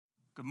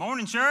Good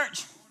morning,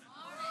 church.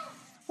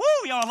 Woo,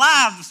 y'all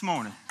alive this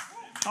morning.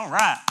 All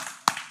right.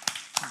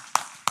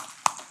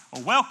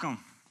 Well, welcome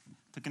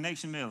to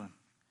Connection Millen.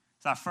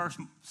 It's our first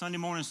Sunday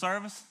morning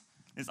service.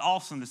 It's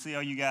awesome to see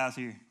all you guys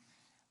here.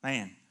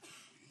 Man,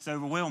 it's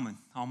overwhelming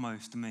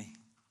almost to me.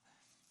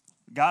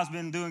 God's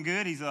been doing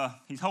good.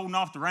 He's holding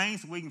off the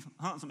reins so we can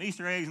hunt some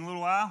Easter eggs in a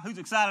little while. Who's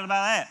excited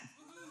about that?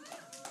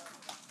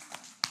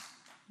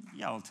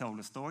 Y'all told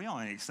the story.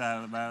 Y'all ain't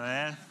excited about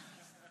that.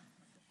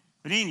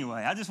 But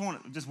anyway, I just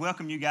want to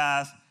welcome you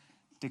guys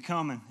to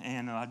coming,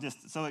 and I'm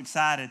just so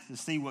excited to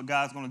see what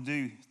God's going to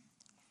do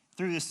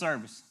through this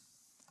service.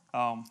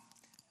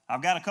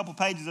 I've got a couple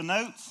pages of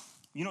notes.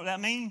 You know what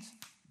that means?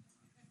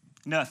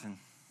 Nothing.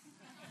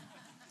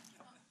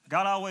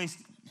 God always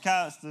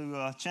tries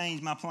to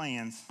change my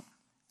plans,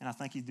 and I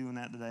think he's doing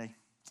that today.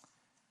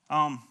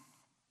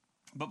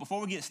 But before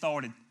we get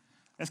started,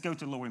 let's go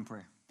to the Lord in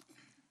prayer.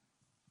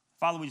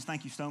 Father, we just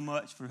thank you so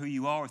much for who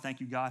you are. Thank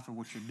you, God, for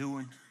what you're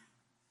doing.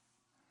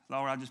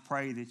 Lord, I just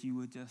pray that you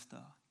would just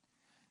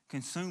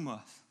consume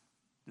us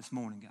this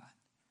morning, God.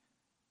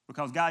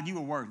 Because, God, you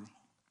are worthy.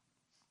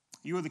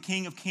 You are the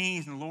King of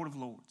kings and the Lord of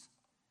lords.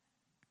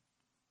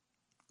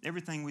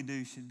 Everything we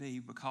do should be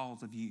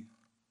because of you.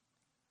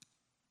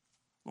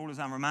 Lord, as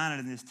I'm reminded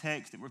in this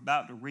text that we're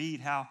about to read,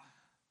 how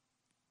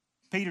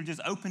Peter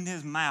just opened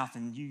his mouth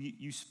and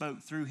you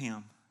spoke through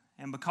him.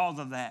 And because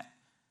of that,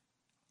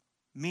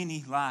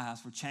 many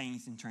lives were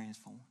changed and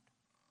transformed.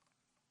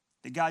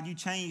 That, God, you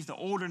changed the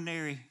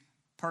ordinary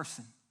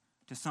person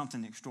to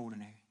something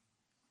extraordinary.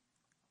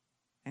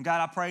 And,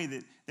 God, I pray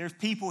that there's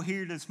people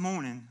here this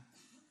morning.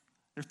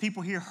 There's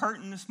people here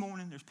hurting this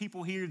morning. There's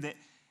people here that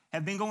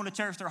have been going to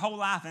church their whole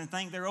life and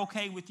think they're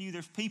okay with you.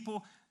 There's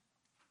people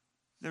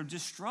that are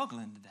just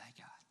struggling today,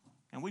 God.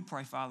 And we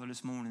pray, Father,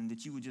 this morning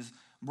that you would just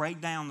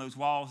break down those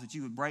walls, that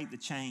you would break the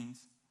chains.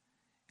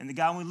 And that,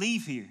 God, when we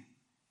leave here,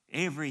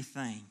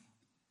 everything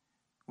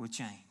will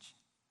change.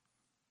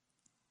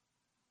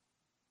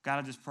 God,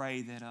 I just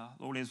pray that,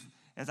 Lord,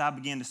 as I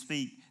begin to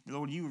speak,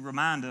 Lord, you would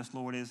remind us,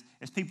 Lord, as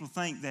people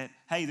think that,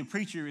 hey, the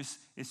preacher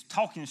is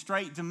talking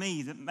straight to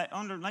me, that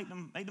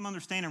make them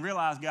understand and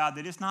realize, God,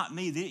 that it's not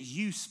me, that it's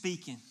you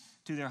speaking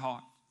to their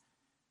heart.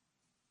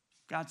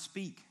 God,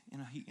 speak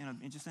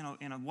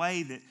in a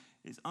way that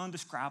is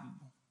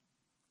undescribable,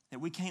 that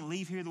we can't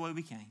leave here the way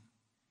we came,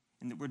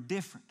 and that we're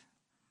different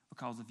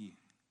because of you.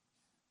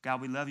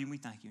 God, we love you and we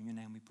thank you. In your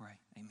name we pray.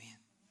 Amen.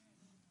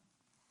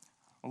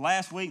 Well,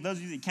 last week, those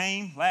of you that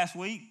came last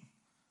week,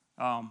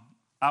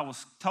 I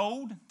was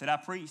told that I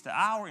preached an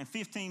hour and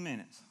 15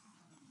 minutes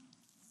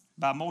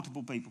by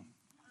multiple people.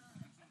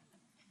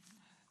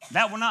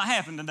 That will not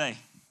happen today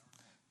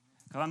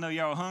because I know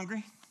y'all are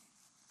hungry,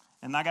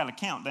 and I got a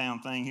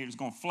countdown thing here that's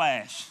going to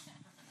flash.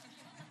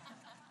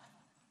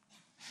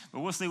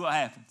 But we'll see what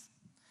happens.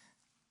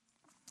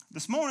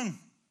 This morning,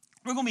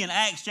 we're going to be in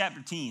Acts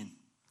chapter 10.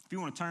 If you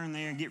want to turn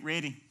there and get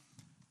ready.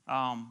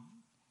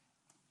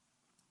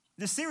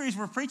 The series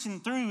we're preaching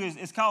through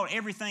is called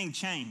Everything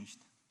Changed.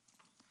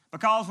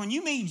 Because when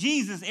you meet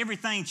Jesus,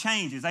 everything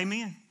changes.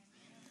 Amen?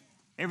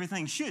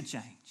 Everything should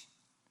change.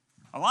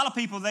 A lot of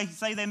people, they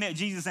say they met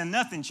Jesus and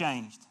nothing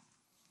changed.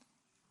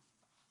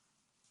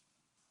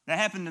 That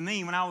happened to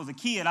me when I was a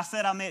kid. I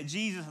said I met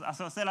Jesus.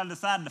 I said I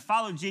decided to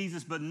follow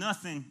Jesus, but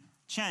nothing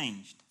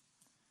changed.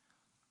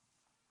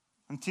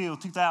 Until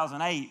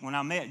 2008 when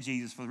I met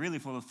Jesus for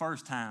the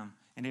first time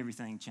and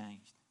everything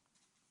changed.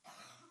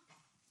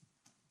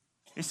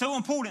 It's so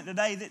important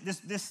today that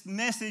this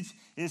message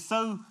is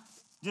so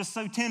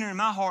tender in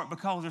my heart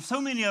because there's so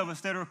many of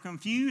us that are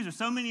confused. There's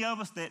so many of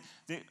us that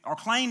are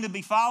claimed to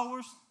be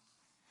followers.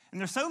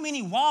 And there's so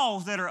many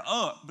walls that are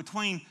up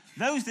between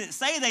those that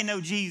say they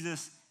know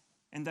Jesus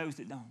and those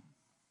that don't.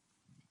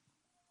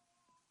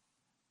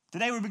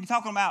 Today we're going to be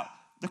talking about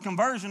the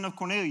conversion of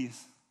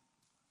Cornelius.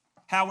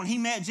 How when he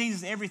met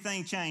Jesus,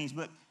 everything changed.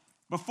 But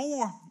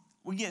before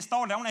we get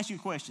started, I want to ask you a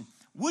question.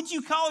 Would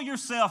you call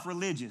yourself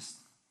religious?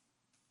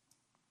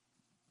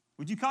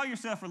 Would you call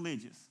yourself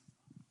religious?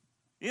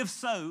 If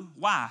so,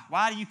 why?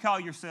 Why do you call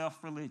yourself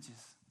religious?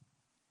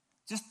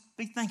 Just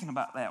be thinking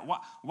about that.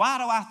 Why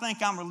do I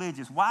think I'm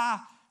religious? Why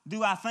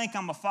do I think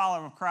I'm a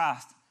follower of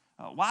Christ?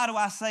 Why do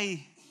I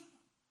say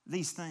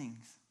these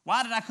things?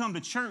 Why did I come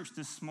to church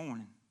this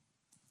morning?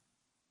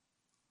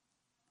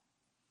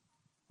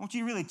 I want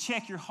you to really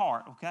check your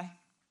heart, okay?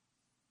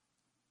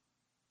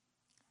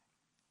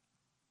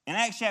 In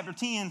Acts chapter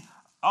 10,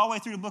 all the way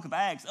through the book of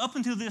Acts, up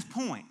until this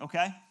point,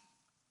 okay,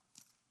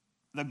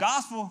 the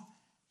gospel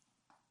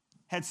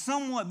had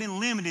somewhat been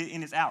limited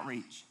in its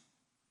outreach.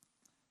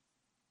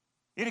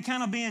 It had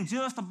kind of been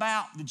just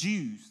about the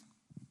Jews.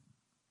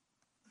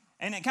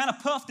 And it kind of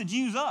puffed the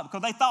Jews up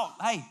because they thought,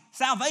 hey,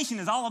 salvation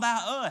is all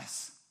about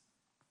us.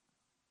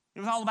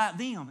 It was all about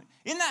them.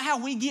 Isn't that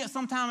how we get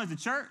sometimes as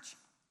a church?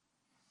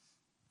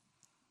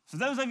 So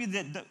those of you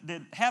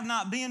that have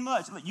not been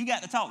much, look, you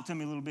got to talk to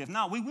me a little bit. If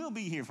not, we will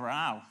be here for an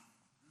hour.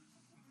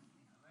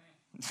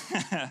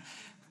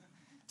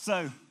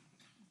 So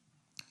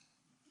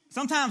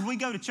Sometimes we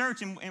go to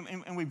church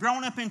and we've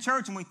grown up in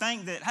church and we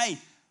think that, hey,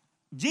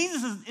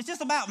 it's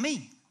just about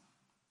me.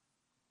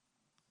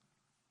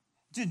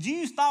 The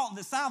Jews thought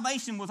that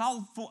salvation was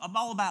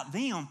all about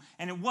them,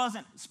 and it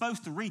wasn't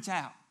supposed to reach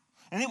out.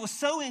 And it was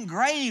so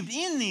engraved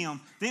in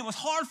them that it was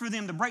hard for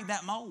them to break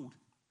that mold.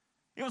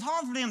 It was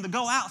hard for them to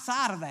go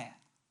outside of that.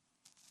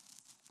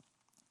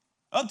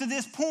 Up to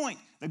this point,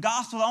 the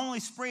gospel only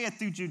spread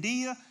through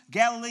Judea,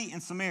 Galilee,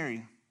 and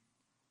Samaria.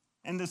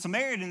 And the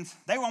Samaritans,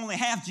 they were only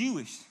half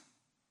Jewish.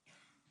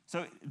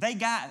 So they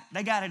got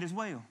it as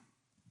well.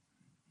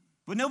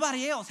 But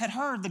nobody else had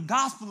heard the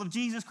gospel of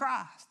Jesus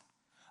Christ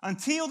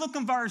until the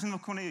conversion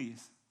of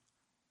Cornelius.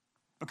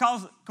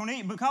 Because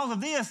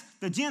of this,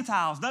 the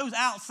Gentiles, those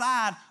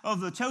outside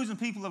of the chosen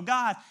people of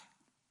God,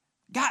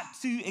 got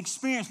to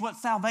experience what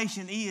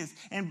salvation is.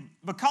 And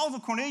because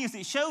of Cornelius,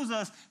 it shows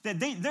us that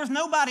there's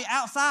nobody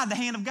outside the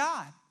hand of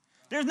God.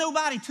 There's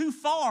nobody too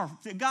far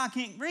that God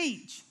can't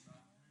reach.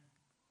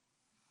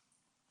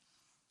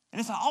 And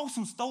it's an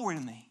awesome story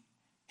to me.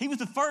 He was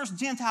the first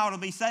Gentile to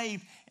be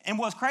saved. And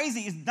what's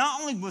crazy is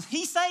not only was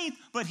he saved,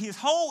 but his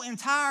whole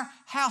entire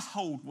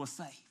household was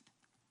saved.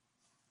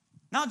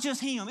 Not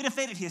just him. It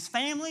affected his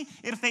family.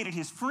 It affected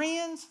his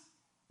friends.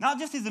 Not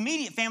just his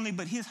immediate family,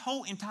 but his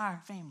whole entire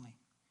family.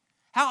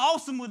 How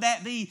awesome would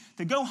that be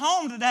to go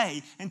home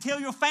today and tell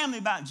your family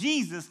about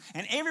Jesus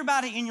and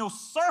everybody in your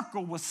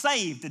circle was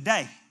saved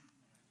today?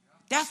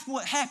 That's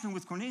what happened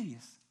with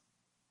Cornelius.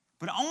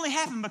 But it only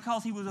happened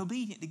because he was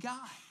obedient to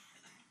God.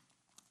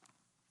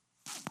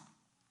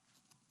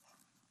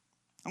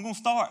 I'm going to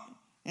start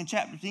in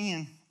chapter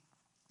 10.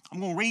 I'm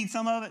going to read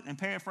some of it and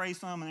paraphrase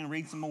some and then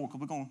read some more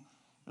because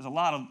there's a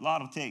lot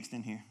of text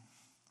in here.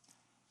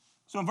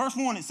 So in verse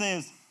 1 it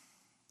says,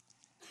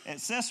 at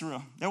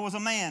Caesarea there was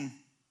a man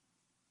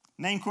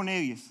named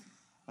Cornelius,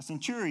 a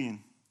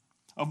centurion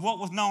of what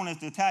was known as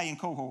the Italian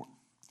cohort,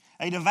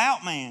 a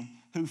devout man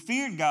who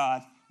feared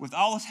God with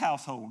all his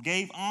household,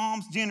 gave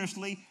alms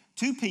generously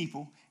to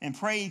people, and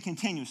prayed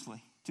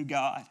continuously to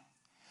God.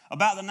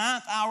 About the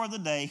 9th hour of the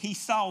day, he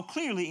saw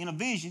clearly in a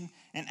vision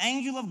an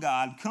angel of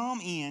God come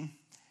in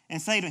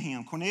and say to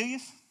him,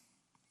 Cornelius.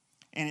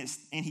 And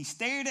he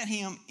stared at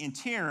him in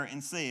terror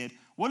and said,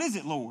 what is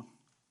it, Lord?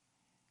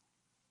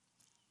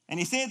 And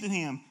he said to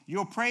him,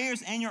 your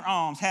prayers and your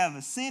alms have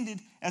ascended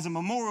as a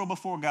memorial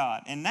before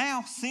God. And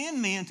now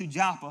send men to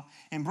Joppa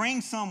and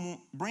bring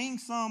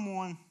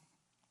one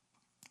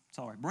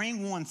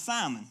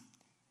Simon,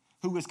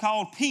 who is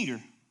called Peter.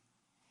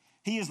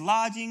 He is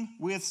lodging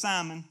with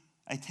Simon,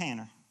 a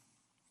tanner,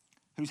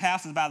 whose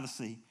house is by the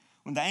sea.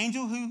 When the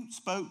angel who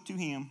spoke to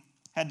him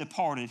had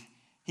departed,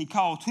 he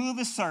called 2 of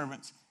his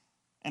servants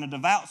and a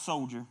devout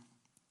soldier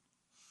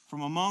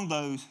from among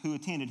those who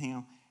attended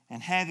him,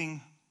 and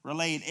having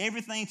relayed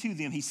everything to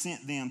them, he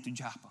sent them to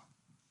Joppa.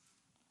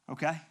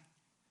 Okay?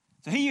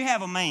 So here you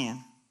have a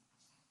man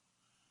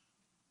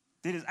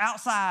that is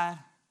outside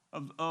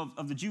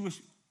of the Jewish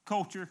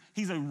culture.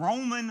 He's a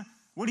Roman,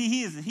 what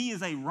he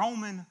is a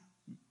Roman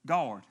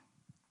guard.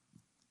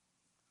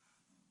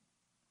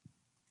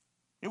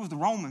 It was the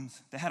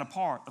Romans that had a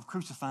part of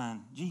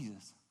crucifying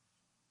Jesus.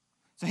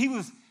 So he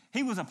was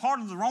a part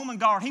of the Roman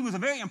guard. He was a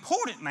very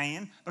important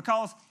man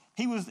because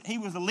he was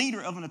the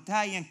leader of an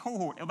Italian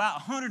cohort.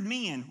 About 100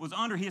 men was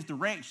under his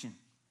direction.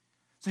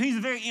 So he's a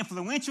very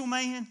influential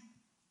man.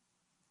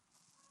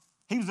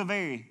 He was a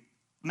very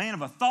man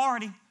of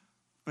authority,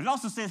 but it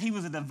also says he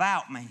was a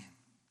devout man.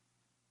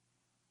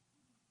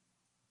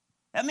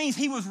 That means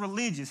he was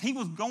religious. He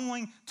was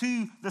going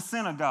to the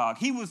synagogue.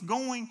 He was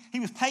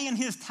paying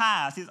his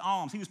tithes, his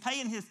alms. He was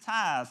paying his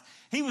tithes.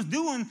 He was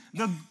doing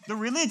the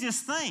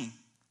religious thing.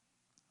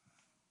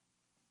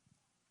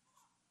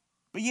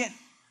 But yet,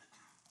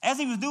 as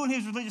he was doing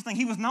his religious thing,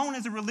 he was known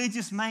as a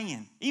religious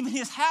man. Even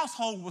his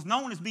household was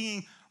known as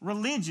being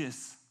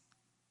religious.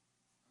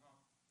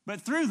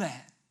 But through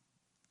that,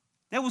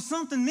 there was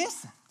something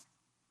missing.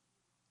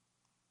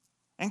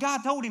 And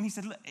God told him,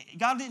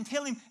 God didn't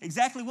tell him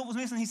exactly what was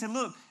missing. He said,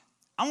 look,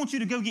 I want you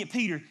to go get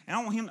Peter, and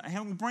I want him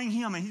to bring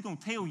him, and he's going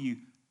to tell you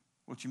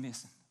what you're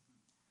missing.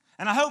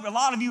 And I hope a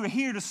lot of you are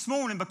here this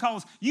morning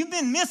because you've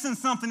been missing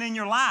something in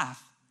your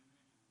life.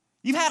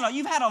 You've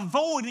had a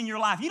void in your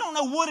life. You don't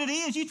know what it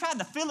is. You tried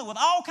to fill it with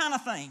all kind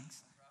of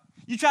things.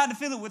 You tried to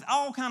fill it with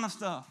all kind of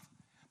stuff.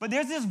 But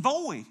there's this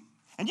void,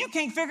 and you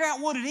can't figure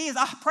out what it is.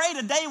 I pray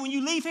today when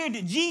you leave here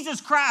that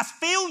Jesus Christ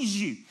fills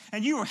you,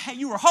 and you are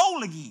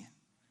whole again.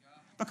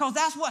 Because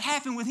that's what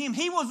happened with him.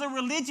 He was a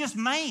religious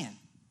man.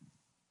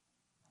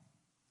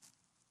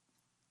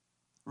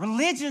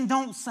 Religion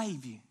don't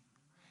save you.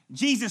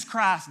 Jesus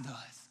Christ does.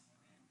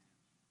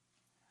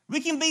 We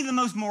can be the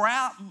most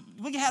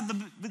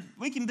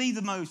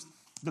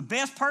the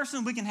best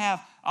person. We can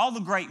have all the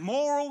great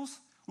morals.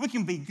 We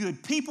can be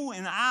good people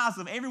in the eyes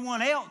of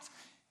everyone else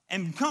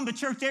and come to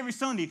church every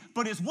Sunday.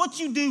 But it's what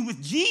you do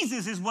with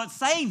Jesus is what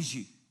saves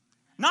you,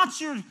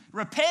 not your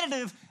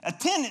repetitive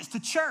attendance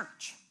to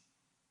church.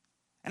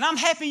 And I'm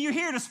happy you're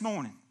here this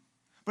morning.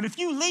 But if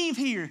you leave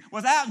here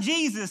without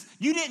Jesus,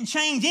 you didn't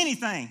change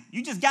anything.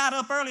 You just got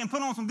up early and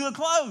put on some good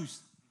clothes.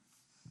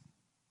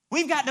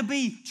 We've got to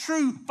be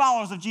true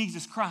followers of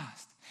Jesus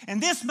Christ.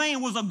 And this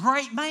man was a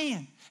great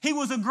man. He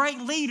was a great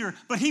leader,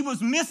 but he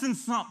was missing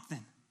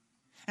something.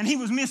 And he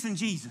was missing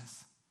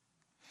Jesus.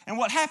 And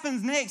what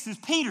happens next is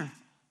Peter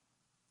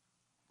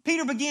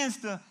begins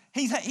to,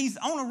 he's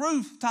on a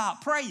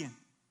rooftop praying.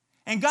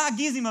 And God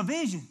gives him a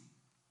vision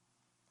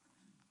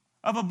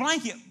of a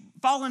blanket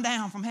falling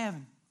down from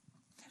heaven.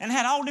 And it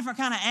had all different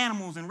kind of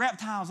animals and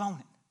reptiles on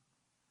it.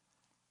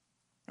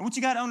 And what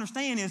you got to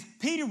understand is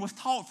Peter was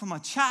taught from a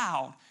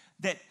child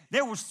that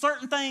there were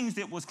certain things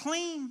that was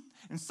clean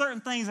and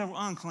certain things that were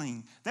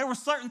unclean. There were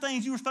certain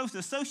things you were supposed to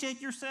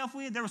associate yourself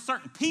with. There were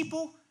certain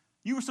people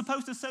you were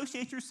supposed to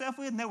associate yourself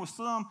with, and there were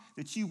some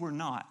that you were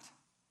not.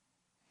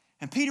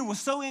 And Peter was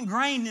so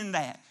ingrained in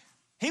that.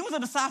 He was a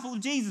disciple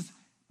of Jesus.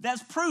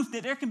 That's proof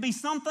that there can be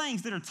some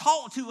things that are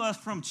taught to us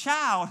from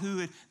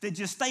childhood that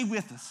just stay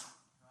with us.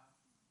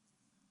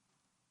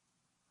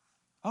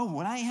 Oh,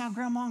 well, that ain't how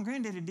Grandma and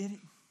Granddaddy did it.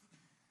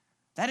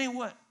 That ain't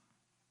what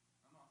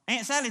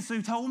Aunt Sally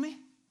Sue told me.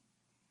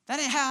 That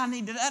ain't how I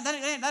need to,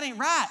 that ain't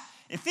right.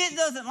 If it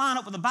doesn't line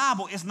up with the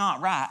Bible, it's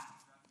not right.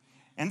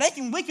 And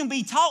we can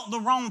be taught the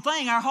wrong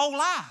thing our whole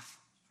life.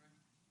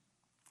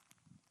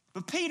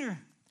 But Peter,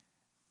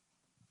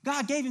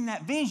 God gave him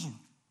that vision.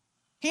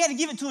 He had to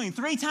give it to him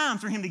 3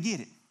 times for him to get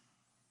it.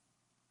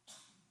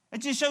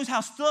 It just shows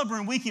how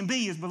stubborn we can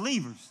be as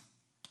believers.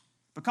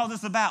 Because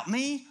it's about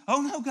me.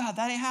 Oh, no, God,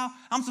 that ain't how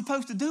I'm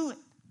supposed to do it.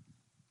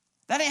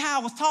 That ain't how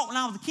I was taught when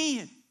I was a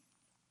kid.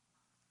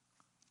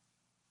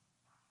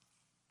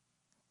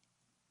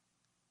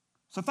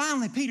 So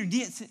finally, Peter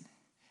gets it.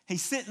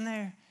 He's sitting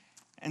there,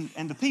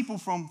 and the people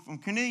from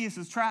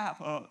Cornelius' tribe,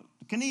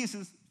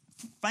 Cornelius'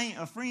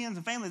 friends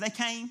and family, they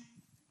came.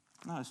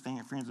 Not his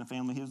friends and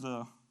family, his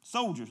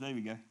soldiers, there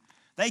we go.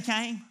 They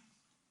came,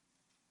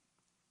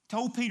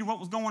 told Peter what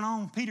was going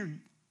on. Peter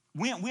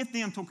went with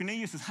them to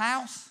Cornelius'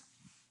 house.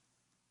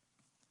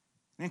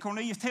 And then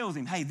Cornelius tells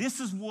him, hey,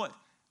 this is what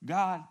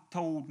God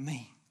told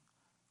me.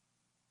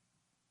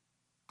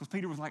 Because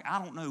Peter was like,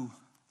 I don't know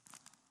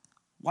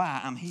why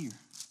I'm here.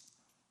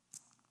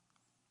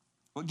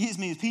 What gets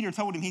me is Peter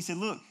told him, he said,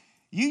 look,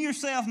 you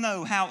yourself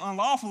know how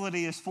unlawful it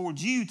is for a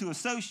Jew to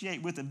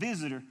associate with a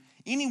visitor,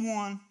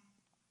 anyone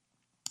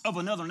of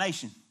another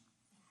nation.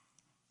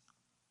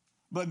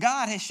 But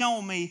God has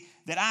shown me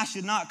that I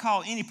should not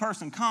call any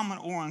person common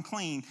or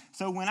unclean.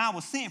 So when I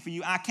was sent for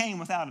you, I came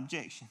without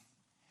objection.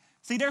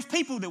 See, there's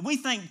people that we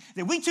think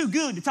that we too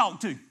good to talk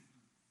to.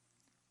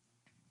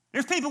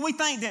 There's people we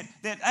think that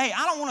hey,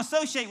 I don't want to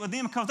associate with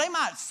them because they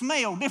might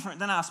smell different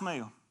than I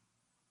smell.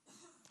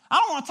 I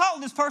don't want to talk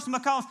to this person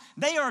because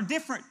they are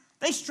different.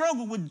 They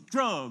struggle with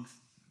drugs.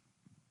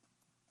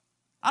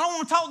 I don't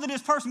want to talk to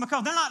this person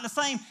because they're not the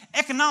same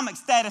economic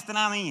status that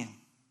I'm in.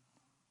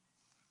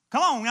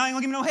 Come on, y'all ain't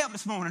gonna give me no help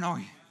this morning, are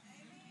you?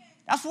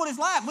 That's what it's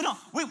like.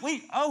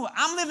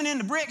 I'm living in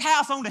the brick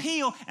house on the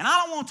hill, and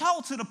I don't want to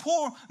talk to the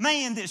poor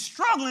man that's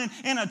struggling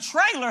in a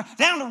trailer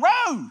down the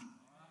road.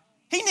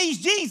 He needs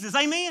Jesus,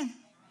 amen?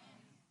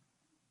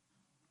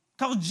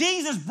 Because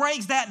Jesus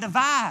breaks that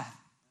divide.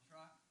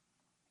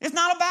 It's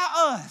not about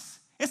us.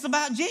 It's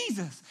about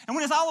Jesus. And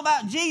when it's all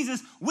about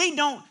Jesus, we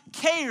don't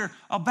care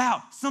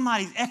about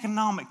somebody's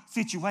economic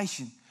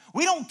situation.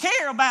 We don't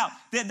care about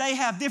that they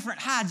have different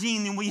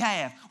hygiene than we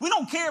have. We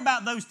don't care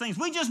about those things.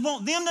 We just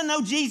want them to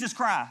know Jesus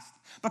Christ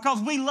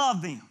because we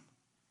love them.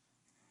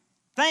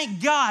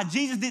 Thank God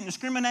Jesus didn't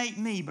discriminate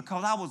me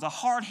because I was a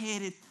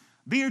hard-headed,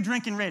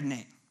 beer-drinking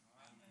redneck.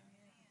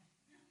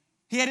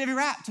 He had every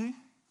right to.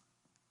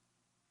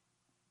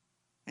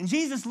 And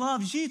Jesus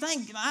loves you.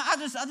 I'm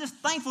just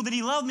thankful that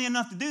he loved me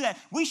enough to do that.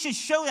 We should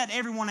show that to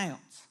everyone else.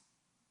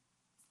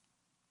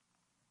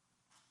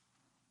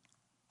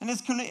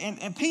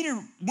 And Peter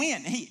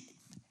went.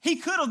 He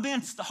could have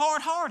been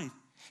hard-hearted.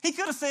 He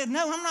could have said,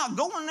 no, I'm not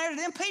going there to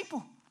them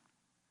people.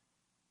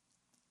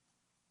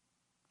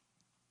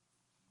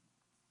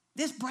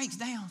 This breaks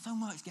down so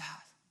much, guys,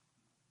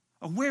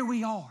 of where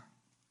we are.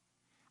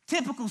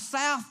 Typical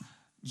South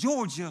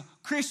Georgia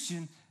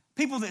Christian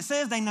people that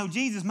says they know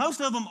Jesus,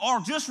 most of them are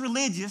just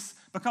religious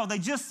because they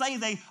just say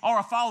they are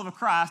a follower of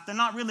Christ. They're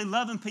not really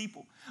loving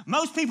people.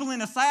 Most people in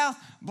the South,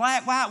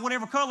 black, white,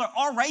 whatever color,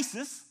 are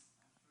racist.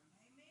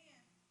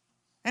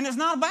 And it's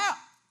not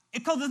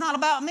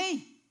about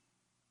me.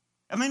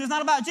 I mean, it's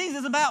not about Jesus,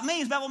 it's about me.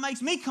 It's about what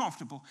makes me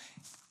comfortable.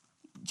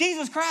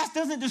 Jesus Christ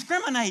doesn't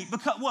discriminate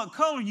because what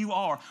color you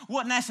are,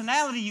 what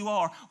nationality you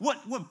are,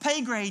 what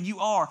pay grade you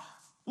are,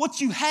 what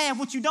you have,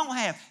 what you don't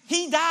have.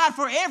 He died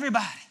for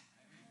everybody.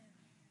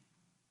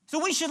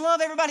 So we should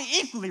love everybody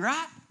equally,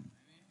 right?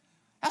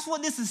 That's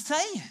what this is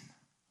saying.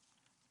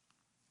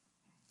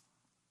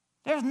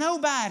 There's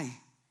nobody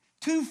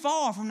too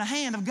far from the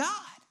hand of God.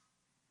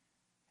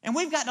 And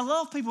we've got to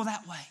love people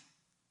that way.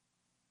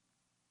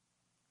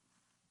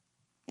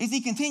 As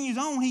he continues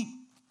on,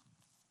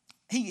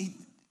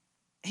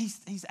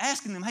 he's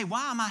asking them, hey,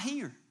 why am I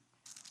here?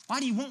 Why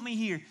do you want me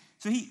here?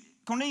 So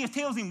Cornelius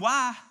tells him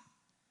why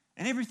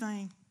and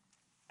everything.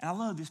 And I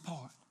love this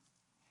part.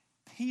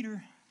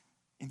 Peter,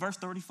 in verse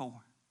 34,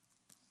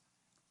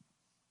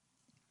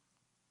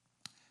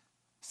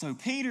 So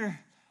Peter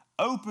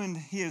opened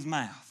his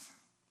mouth.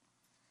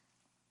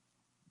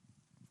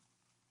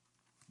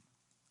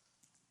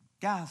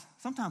 Guys,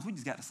 sometimes we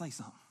just got to say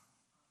something.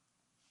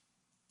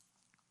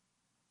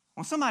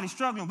 When somebody's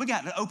struggling, we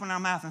got to open our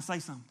mouth and say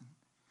something.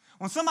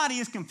 When somebody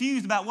is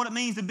confused about what it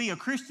means to be a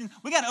Christian,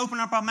 we got to open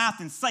up our mouth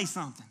and say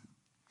something.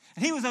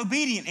 And he was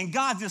obedient, and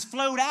God just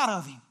flowed out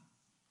of him.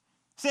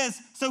 It says,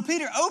 so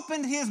Peter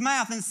opened his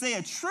mouth and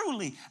said,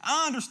 truly,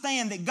 I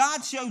understand that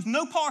God shows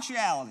no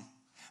partiality,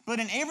 but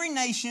in every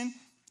nation,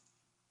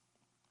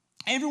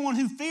 everyone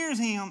who fears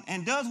him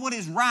and does what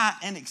is right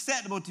and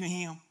acceptable to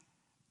him.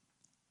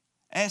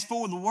 As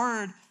for the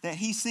word that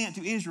he sent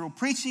to Israel,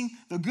 preaching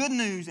the good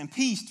news and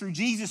peace through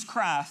Jesus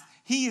Christ,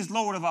 he is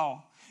Lord of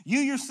all. You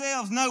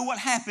yourselves know what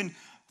happened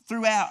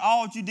throughout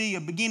all Judea,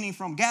 beginning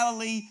from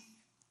Galilee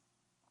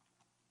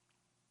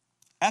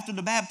after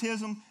the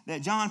baptism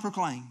that John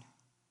proclaimed.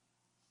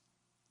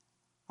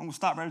 I'm going to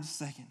stop right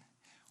just a second.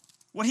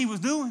 What he was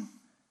doing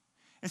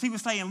is he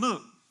was saying,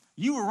 look,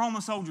 you were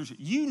Roman soldiers.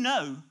 You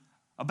know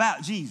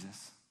about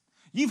Jesus.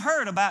 You've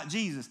heard about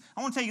Jesus.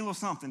 I want to tell you a little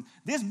something.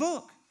 This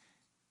book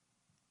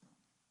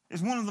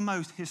is one of the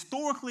most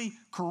historically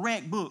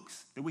correct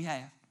books that we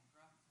have.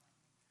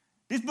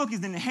 This book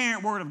is the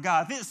inherent word of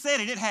God. If it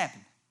said it, it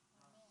happened.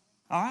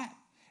 All right?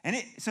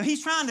 So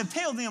he's trying to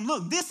tell them,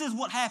 look, this is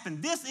what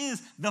happened. This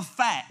is the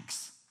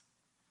facts.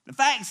 The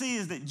facts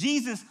is that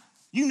Jesus,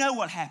 you know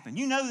what happened.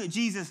 You know that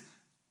Jesus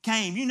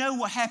came. You know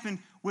what happened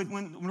when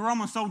the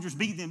Roman soldiers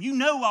beat them. You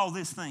know all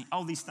these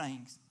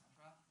things.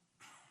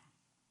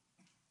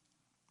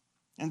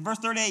 In verse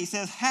 38 it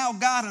says, how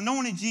God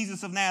anointed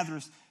Jesus of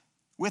Nazareth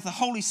with the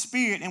Holy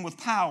Spirit and with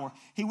power.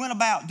 He went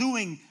about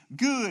doing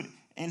good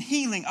and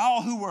healing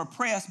all who were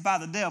oppressed by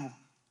the devil,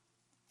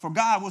 for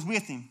God was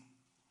with him.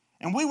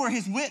 And we were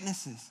his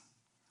witnesses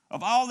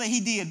of all that he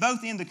did,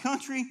 both in the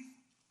country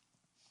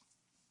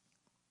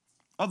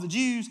of the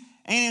Jews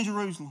and in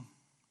Jerusalem.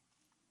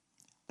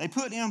 They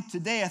put him to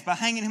death by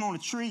hanging him on a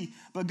tree,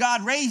 but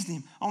God raised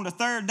him on the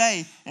third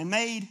day and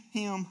made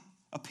him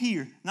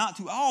appear, not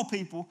to all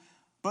people,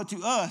 but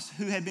to us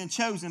who had been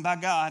chosen by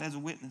God as a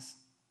witness,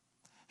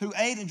 who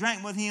ate and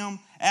drank with him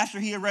after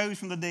he arose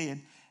from the dead.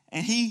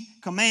 And he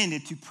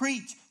commanded us to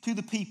preach to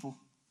the people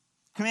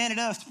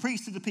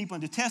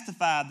and to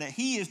testify that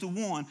he is the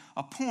one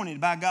appointed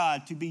by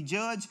God to be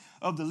judge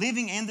of the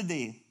living and the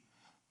dead.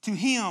 To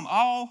him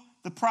all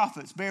the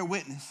prophets bear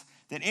witness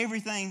that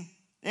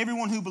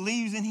everyone who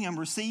believes in him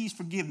receives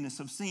forgiveness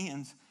of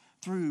sins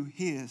through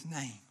his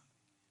name.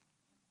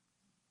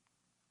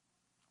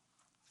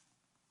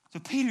 So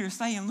Peter is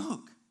saying,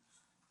 look,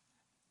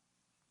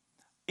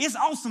 it's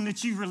awesome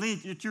that you're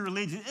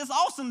religious. It's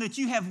awesome that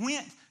you have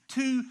went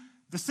to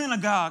the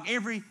synagogue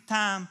every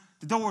time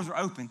the doors are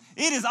open.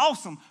 It is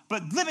awesome,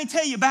 but let me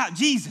tell you about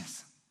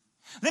Jesus.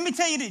 Let me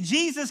tell you that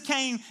Jesus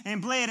came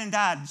and bled and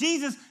died.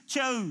 Jesus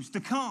chose to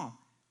come.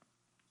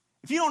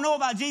 If you don't know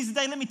about Jesus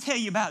today, let me tell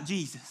you about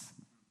Jesus.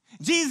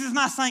 Jesus is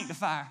my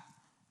sanctifier.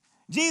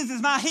 Jesus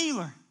is my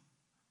healer.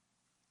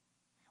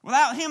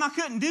 Without him, I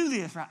couldn't do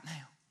this right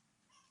now.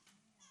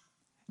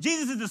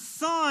 Jesus is the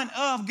Son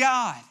of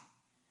God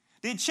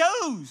that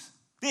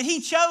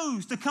he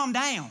chose to come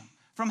down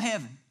from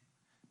heaven,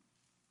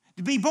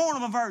 to be born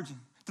of a virgin,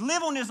 to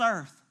live on this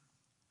earth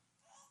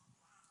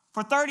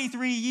for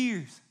 33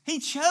 years. He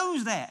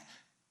chose that.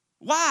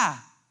 Why?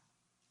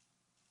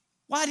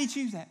 Why did he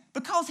choose that?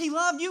 Because he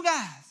loved you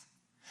guys.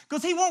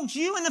 Because he wants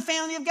you in the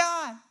family of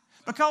God.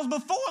 Because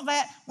before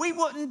that,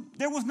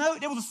 there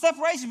was a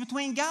separation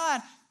between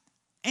God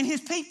and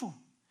his people.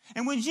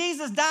 And when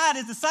Jesus died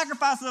as the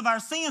sacrifice of our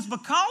sins,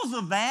 because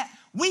of that,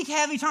 we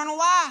have eternal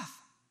life.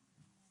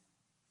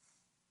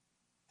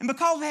 And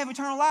because we have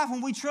eternal life,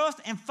 when we trust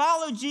and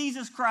follow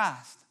Jesus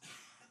Christ,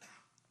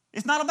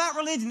 it's not about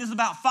religion, it's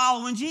about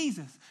following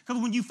Jesus.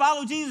 Because when you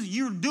follow Jesus,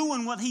 you're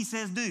doing what he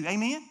says do.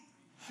 Amen?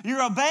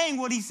 You're obeying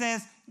what he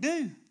says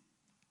do.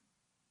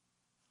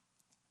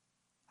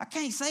 I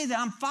can't say that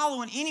I'm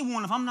following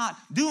anyone if I'm not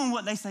doing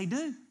what they say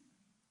do.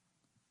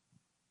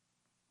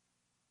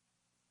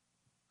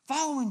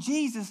 Following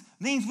Jesus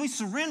means we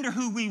surrender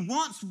who we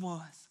once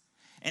was.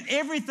 And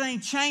everything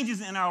changes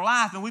in our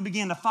life and we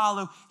begin to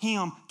follow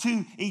him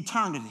to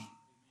eternity.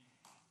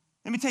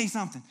 Let me tell you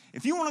something.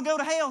 If you want to go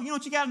to hell, you know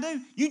what you got to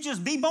do? You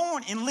just be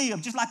born and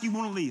live just like you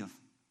want to live.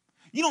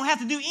 You don't have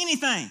to do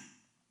anything.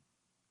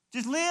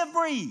 Just live,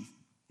 breathe.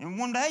 And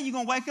one day you're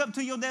going to wake up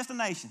to your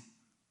destination.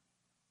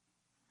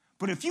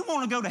 But if you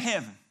want to go to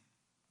heaven,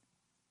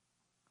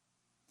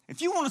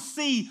 if you want to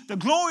see the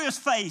glorious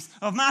face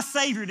of my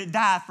Savior that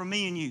died for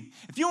me and you,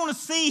 if you want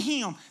to see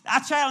him, I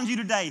challenge you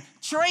today,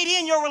 trade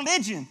in your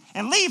religion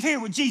and leave here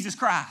with Jesus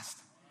Christ.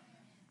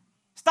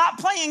 Stop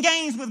playing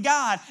games with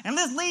God and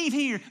let's leave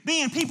here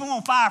being people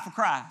on fire for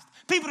Christ.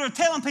 People that are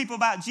telling people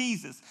about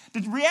Jesus. The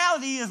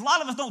reality is a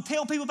lot of us don't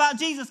tell people about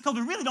Jesus because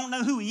we really don't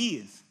know who he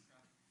is.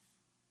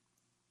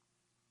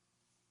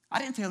 I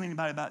didn't tell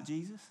anybody about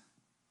Jesus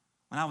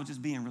when I was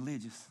just being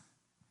religious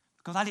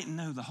because I didn't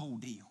know the whole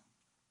deal.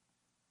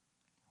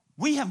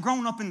 We have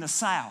grown up in the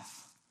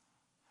South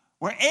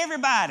where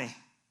everybody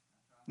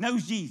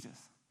knows Jesus.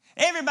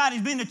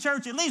 Everybody's been to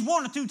church at least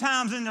 1 or 2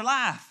 times in their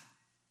life.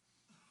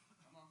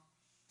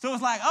 So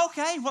it's like,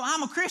 okay, well,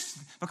 I'm a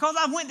Christian. Because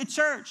I went to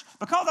church,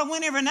 because I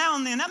went every now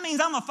and then, that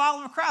means I'm a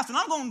follower of Christ and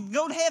I'm going to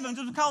go to heaven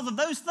just because of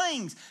those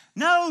things.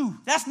 No,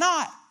 that's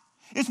not.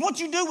 It's what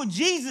you do with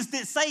Jesus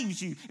that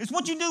saves you. It's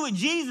what you do with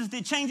Jesus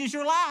that changes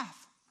your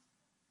life.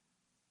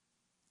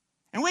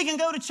 And we can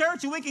go to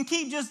church and we can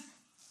keep just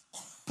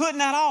putting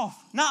that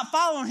off, not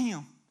following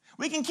him.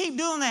 We can keep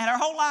doing that our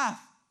whole life.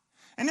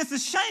 And it's a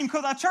shame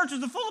because our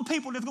churches are full of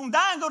people that's going to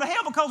die and go to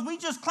hell because we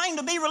just claim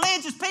to be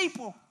religious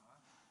people.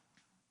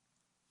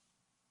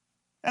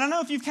 And I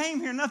know if you've came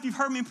here enough, you've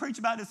heard me preach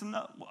about this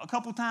a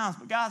couple times,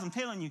 but guys, I'm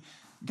telling you,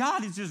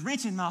 God is just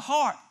wrenching my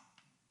heart.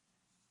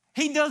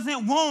 He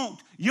doesn't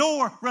want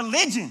your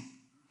religion.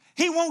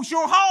 He wants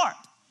your heart.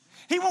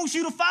 He wants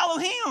you to follow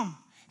him.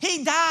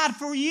 He died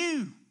for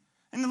you.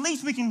 And the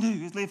least we can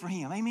do is live for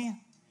him. Amen?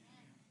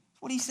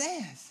 That's what he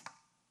says.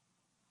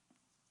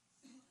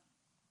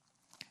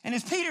 And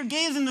as Peter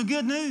gives him the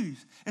good news,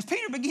 as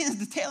Peter begins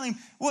to tell him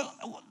what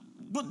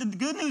the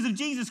good news of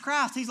Jesus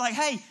Christ, he's like,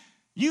 hey,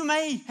 you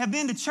may have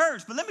been to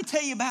church, but let me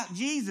tell you about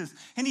Jesus.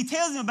 And he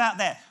tells him about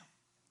that.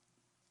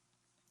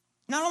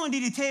 Not only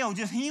did he tell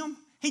just him,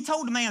 he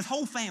told the man's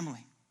whole family.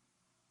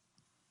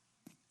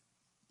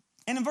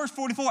 And in verse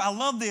 44, I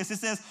love this. It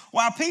says,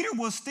 while Peter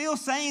was still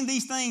saying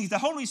these things, the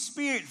Holy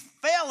Spirit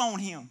fell on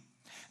him,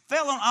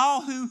 fell on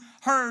all who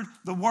heard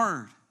the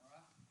word.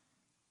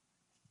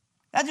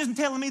 That's just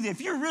telling me that if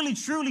you're really,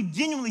 truly,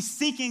 genuinely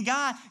seeking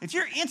God, if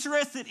you're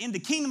interested in the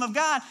kingdom of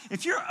God,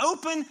 if you're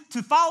open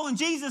to following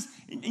Jesus,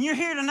 and you're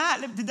here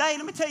today,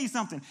 let me tell you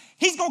something.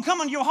 He's going to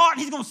come into your heart,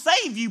 and he's going to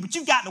save you, but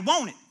you've got to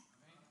want it.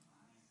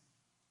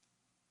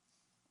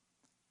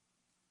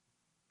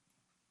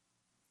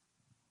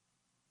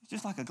 It's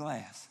just like a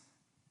glass.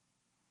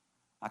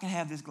 I can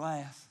have this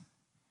glass,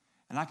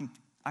 and I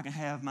can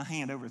have my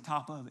hand over the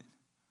top of it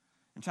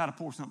and try to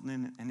pour something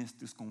in it, and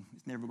it's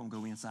never going to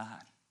go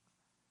inside.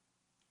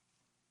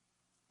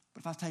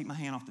 But if I take my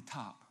hand off the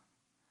top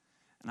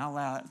and I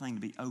allow that thing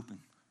to be open,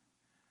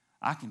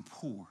 I can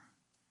pour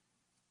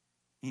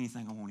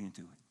anything I want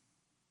into it.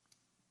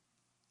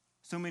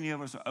 So many of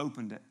us are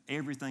open to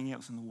everything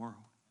else in the world.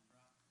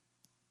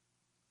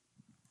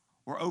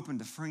 We're open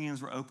to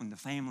friends, we're open to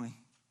family,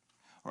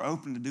 we're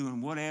open to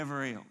doing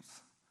whatever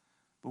else.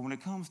 But when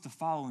it comes to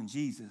following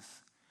Jesus,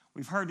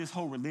 we've heard this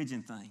whole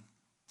religion thing.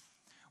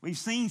 We've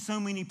seen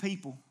so many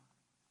people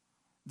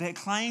that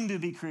claim to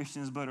be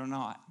Christians but are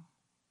not.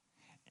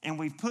 And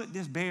we've put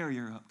this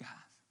barrier up, guys.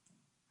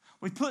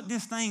 We've put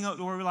this thing up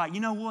where we're like, you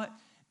know what?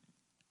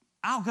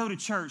 I'll go to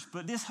church,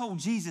 but this whole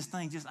Jesus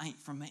thing just ain't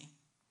for me.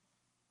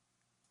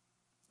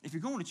 If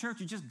you're going to church,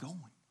 you're just going.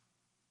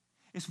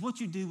 It's what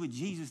you do with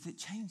Jesus that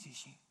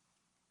changes you.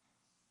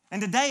 And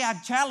today I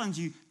challenge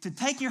you to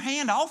take your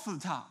hand off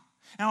of the top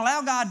and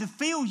allow God to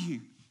fill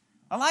you.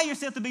 Allow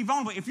yourself to be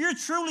vulnerable. If you're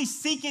truly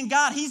seeking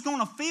God, he's going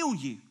to fill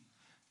you.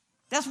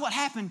 That's what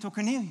happened to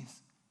Cornelius.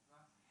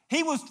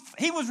 He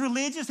was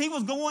religious. He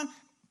was going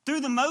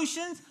through the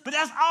motions, but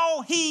that's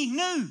all he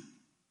knew.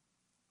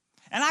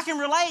 And I can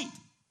relate.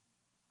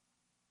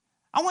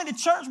 I went to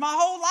church my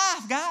whole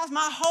life, guys,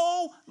 my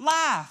whole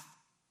life.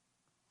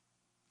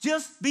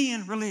 Just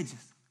being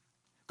religious.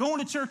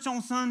 Going to church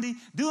on Sunday,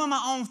 doing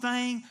my own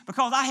thing,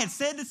 because I had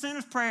said the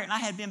sinner's prayer and I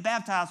had been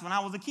baptized when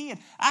I was a kid.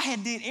 I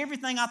had did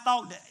everything I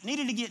thought that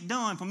needed to get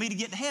done for me to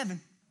get to heaven.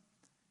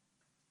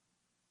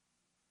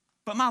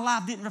 But my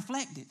life didn't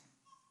reflect it.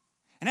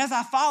 And as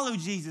I followed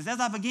Jesus, as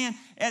I began,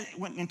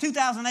 in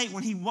 2008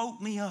 when he woke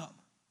me up,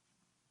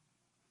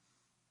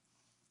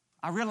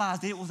 I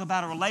realized it was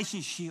about a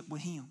relationship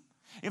with him.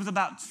 It was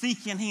about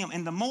seeking him.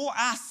 And the more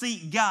I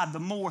seek God,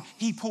 the more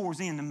he pours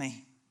into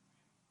me.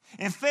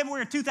 In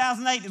February of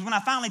 2008 is when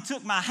I finally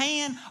took my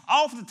hand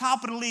off the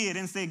top of the lid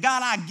and said,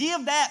 God, I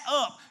give that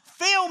up.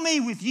 Fill me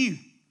with you.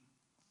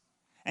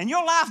 And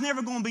your life's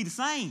never going to be the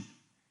same.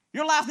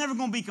 Your life's never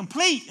going to be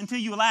complete until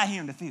you allow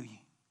him to fill you.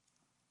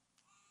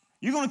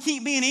 You're going to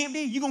keep being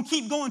empty. You're going to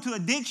keep going to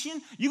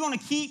addiction. You're going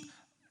to keep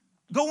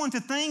going to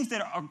things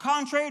that are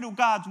contrary to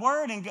God's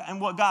word and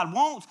what God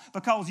wants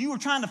because you are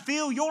trying to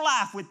fill your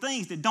life with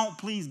things that don't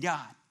please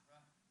God.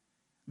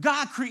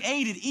 God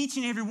created each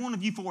and every one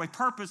of you for a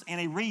purpose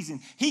and a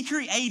reason. He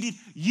created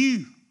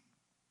you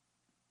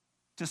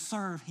to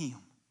serve him.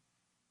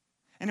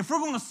 And if we're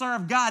going to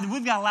serve God, then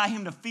we've got to allow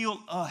him to fill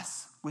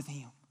us with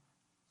him.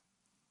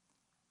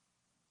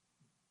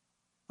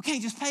 We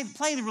can't just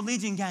play the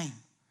religion game.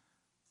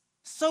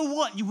 So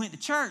what? You went to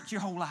church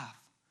your whole life.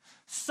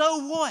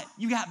 So what?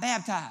 You got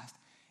baptized.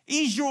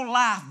 Is your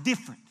life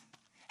different?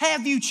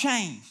 Have you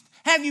changed?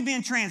 Have you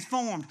been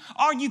transformed?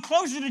 Are you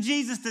closer to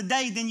Jesus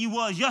today than you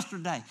was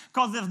yesterday?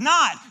 Because if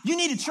not, you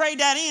need to trade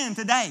that in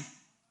today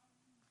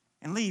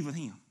and leave with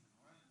him.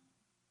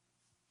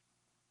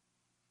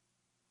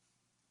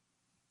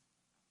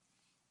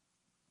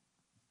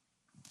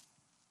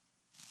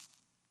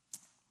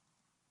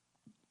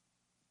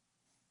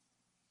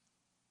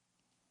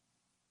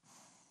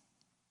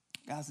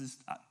 Guys,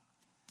 I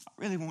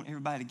really want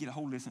everybody to get a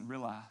hold of this and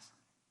realize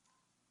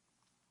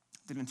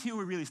that until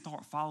we really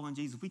start following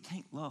Jesus, we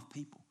can't love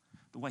people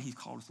the way he's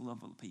called us to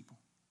love other people.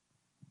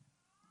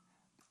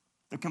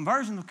 The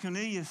conversion of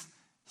Cornelius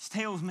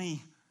tells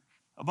me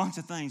a bunch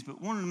of things,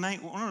 but one of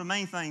the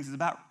main things is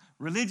about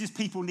religious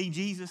people need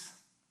Jesus,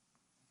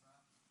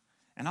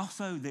 and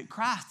also that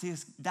Christ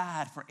has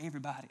died for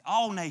everybody,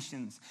 all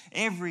nations,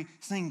 every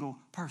single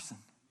person.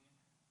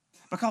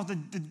 Because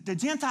the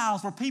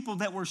Gentiles were people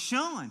that were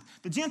shunned.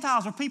 The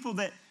Gentiles were people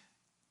that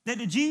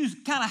the Jews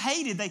kind of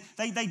hated. They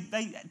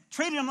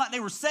treated them like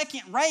they were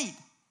second rate.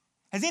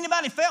 Has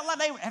anybody felt like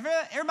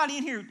everybody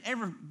in here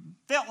ever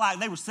felt like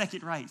they were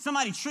second rate?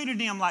 Somebody treated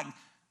them like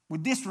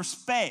with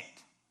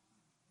disrespect.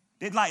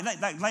 Like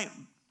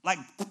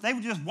they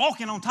were just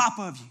walking on top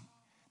of you.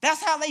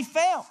 That's how they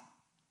felt.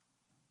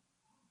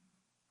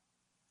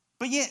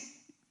 But yet,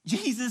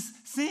 Jesus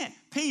sent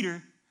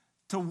Peter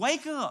to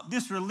wake up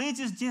this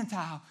religious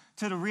Gentile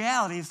to the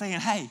reality of saying,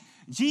 hey,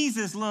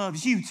 Jesus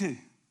loves you too.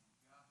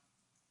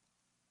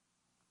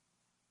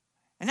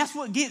 And that's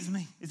what gets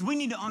me, is we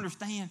need to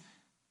understand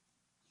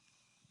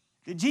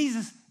that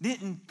Jesus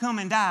didn't come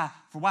and die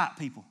for white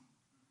people.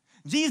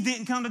 Jesus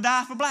didn't come to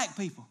die for black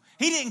people.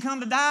 He didn't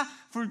come to die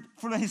for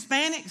the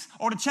Hispanics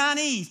or the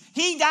Chinese.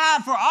 He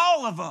died for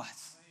all of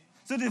us.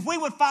 So that if we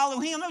would follow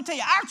him, let me tell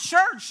you, our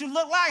church should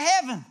look like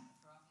heaven.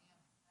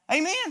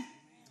 Amen?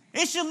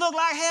 It should look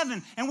like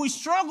heaven. And we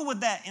struggle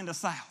with that in the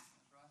South.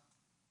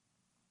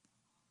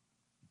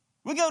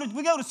 We go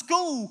to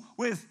school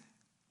with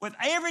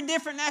every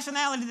different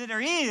nationality that there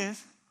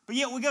is, but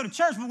yet we go to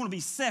church, we want to be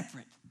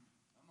separate.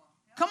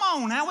 Come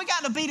on now, we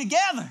got to be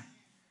together.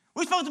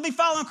 We're supposed to be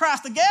following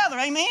Christ together,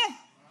 amen?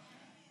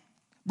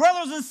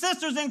 Brothers and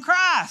sisters in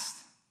Christ.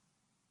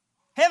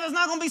 Heaven's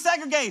not going to be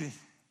segregated.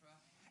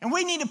 And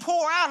we need to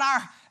pour out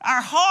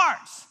our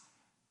hearts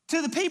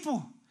to the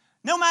people,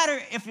 no matter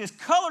if it's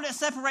color that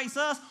separates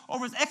us or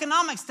if it's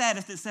economic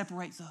status that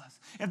separates us.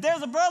 If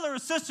there's a brother or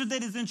sister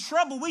that is in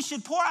trouble, we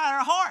should pour out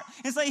our heart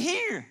and say,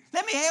 here,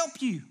 let me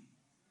help you.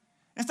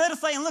 Instead of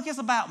saying, look, it's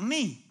about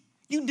me.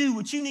 You do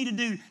what you need to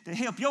do to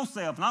help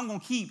yourself, and I'm going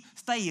to keep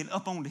staying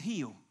up on the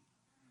hill.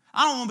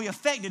 I don't want to be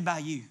affected by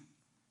you.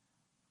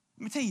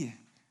 Let me tell you,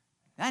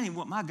 that ain't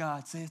what my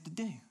God says to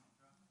do.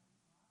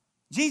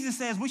 Jesus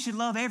says we should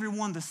love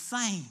everyone the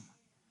same.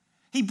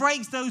 He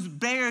breaks those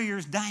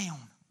barriers down.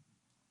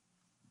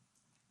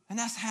 And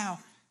that's how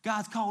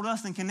God's called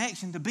us in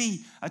Connection to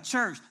be a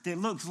church that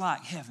looks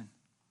like heaven.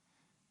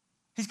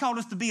 He's called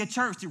us to be a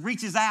church that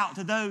reaches out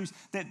to those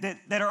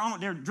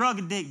they're drug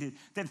addicted,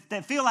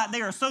 that feel like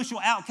they're a social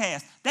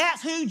outcast.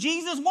 That's who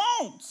Jesus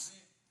wants.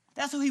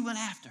 That's who he went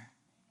after.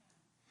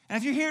 And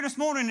if you're here this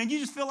morning and you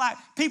just feel like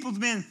people's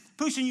been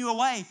pushing you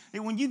away,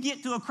 that when you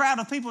get to a crowd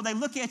of people, they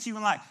look at you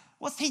and like,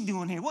 what's he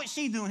doing here? What's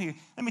she doing here?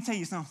 Let me tell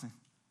you something.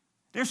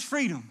 There's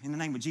freedom in the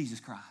name of Jesus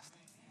Christ.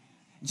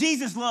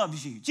 Jesus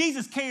loves you.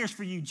 Jesus cares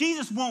for you.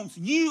 Jesus wants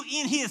you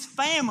in his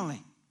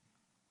family.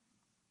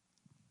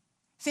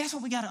 See, that's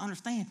what we got to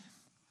understand.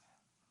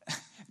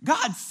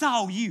 God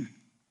saw you.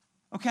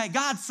 Okay,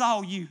 God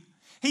saw you.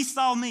 He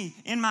saw me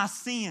in my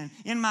sin,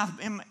 in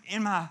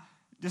my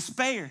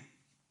despair.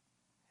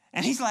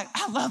 And he's like,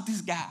 I love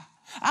this guy.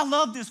 I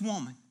love this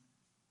woman.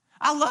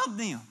 I love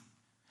them.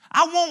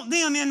 I want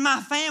them in my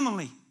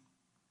family.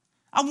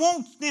 I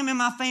want them in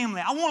my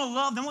family. I want to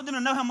love them. I want them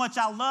to know how much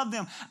I love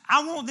them.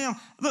 I want them,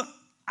 look,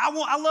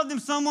 I love them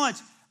so much.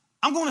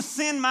 I'm going to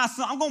send my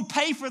son. I'm going to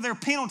pay for their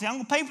penalty. I'm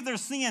going to pay for their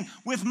sin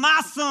with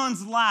my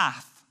son's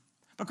life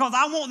because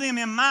I want them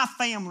in my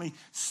family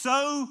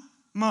so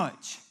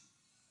much.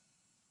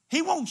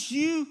 He wants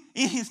you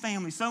in his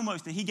family so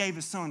much that he gave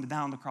his son to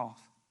die on the cross.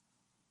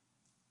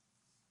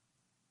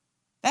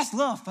 That's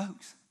love,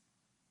 folks.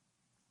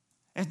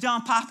 As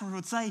John Piper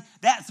would say,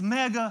 that's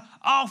mega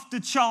off the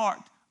chart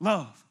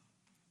love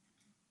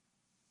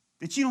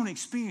that you don't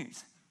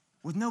experience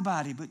with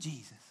nobody but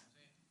Jesus.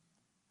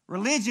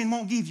 Religion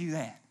won't give you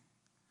that.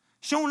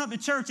 Showing up to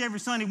church every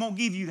Sunday won't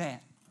give you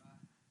that.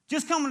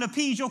 Just coming to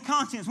appease your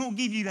conscience won't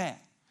give you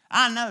that.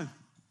 I know.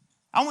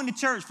 I went to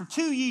church for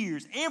 2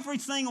 years, every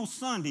single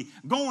Sunday,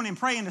 going and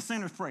praying the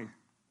sinner's prayer.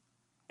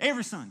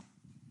 Every Sunday.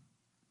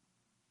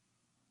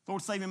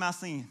 Lord, save me my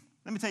sin.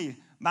 Let me tell you,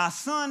 by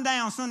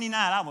sundown Sunday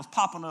night, I was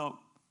popping up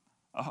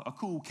a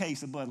cool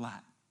case of Bud Light.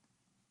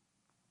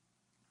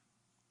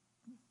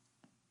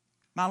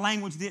 My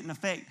language didn't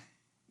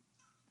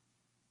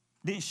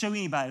show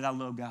anybody that I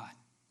love God.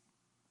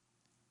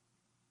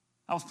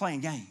 I was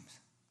playing games.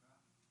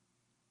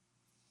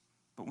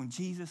 But when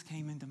Jesus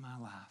came into my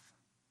life,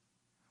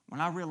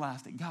 when I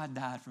realized that God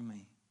died for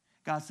me,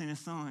 God sent his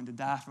son to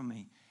die for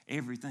me,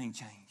 everything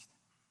changed.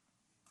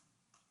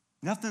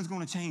 Nothing's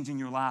going to change in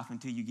your life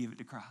until you give it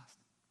to Christ.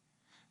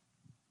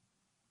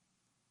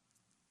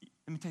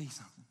 Let me tell you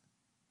something.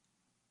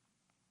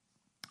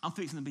 I'm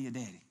fixing to be a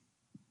daddy.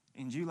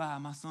 In July,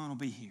 my son will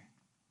be here.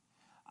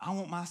 I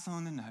want my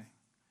son to know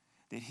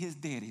that his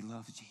daddy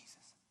loves Jesus.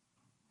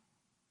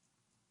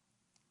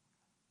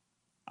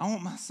 I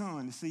want my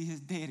son to see his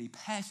daddy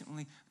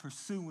passionately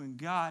pursuing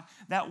God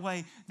that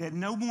way that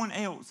no one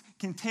else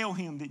can tell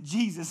him that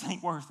Jesus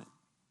ain't worth it.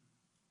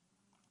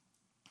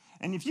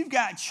 And if you've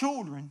got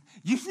children,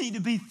 you need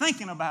to be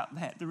thinking about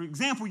that. The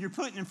example you're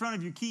putting in front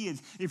of your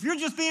kids. If you're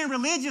just being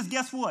religious,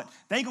 guess what?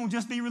 They're going to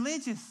just be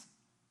religious.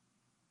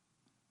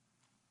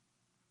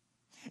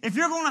 If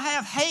you're going to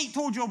have hate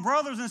towards your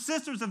brothers and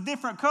sisters of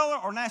different color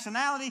or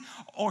nationality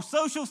or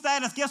social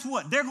status, guess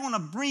what? They're going to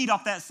breed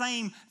off that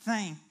same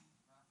thing.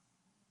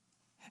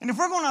 And if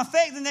we're going to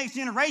affect the next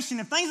generation,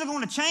 if things are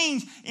going to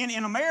change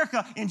in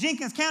America, in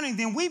Jenkins County,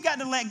 then we've got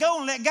to let go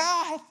and let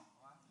God.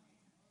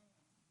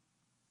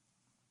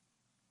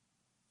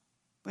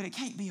 But it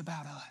can't be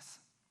about us.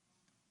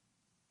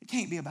 It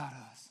can't be about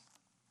us.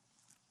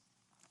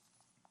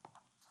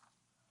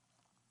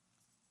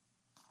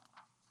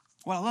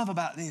 What I love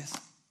about this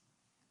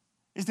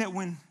is that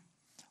when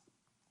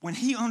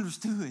he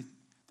understood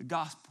the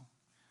gospel,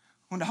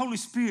 when the Holy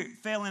Spirit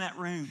fell in that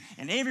room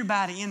and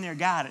everybody in there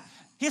got it,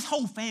 his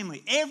whole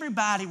family,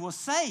 everybody was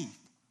saved.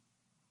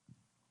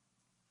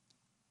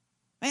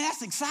 Man,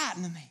 that's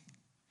exciting to me.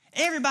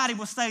 Everybody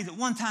was saved at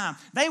one time.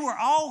 They were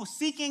all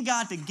seeking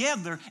God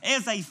together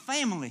as a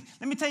family.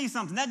 Let me tell you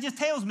something. That just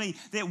tells me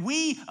that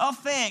we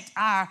affect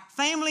our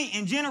family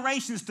and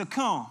generations to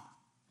come.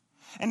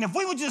 And if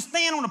we would just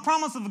stand on the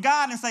promise of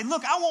God and say,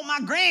 look, I want my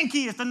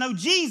grandkids to know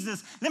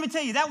Jesus, let me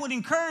tell you, that would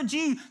encourage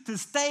you to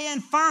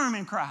stand firm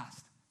in Christ.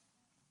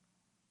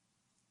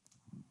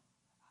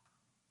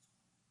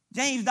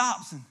 James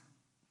Dobson.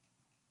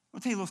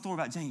 I'll tell you a little story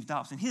about James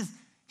Dobson.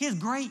 His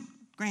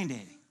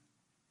great-granddaddy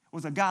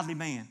was a godly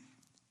man,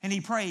 and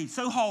he prayed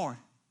so hard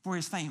for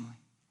his family.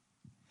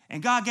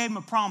 And God gave him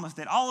a promise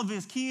that all of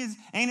his kids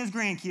and his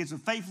grandkids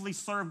would faithfully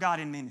serve God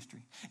in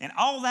ministry. And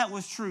all that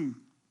was true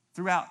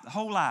throughout the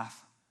whole life,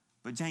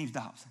 but James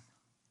Dobson.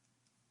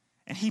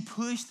 And he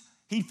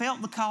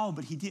felt the call,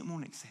 but he didn't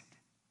want to accept it.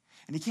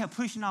 And he kept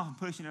pushing off and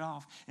pushing it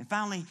off. And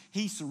finally,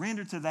 he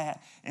surrendered to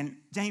that. And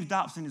James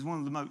Dobson is one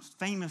of the most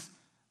famous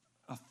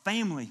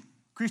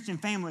Christian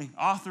family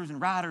authors and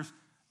writers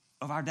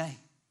of our day.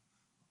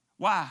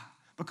 Why?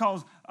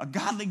 Because a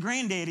godly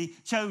granddaddy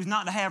chose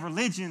not to have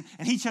religion,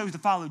 and he chose to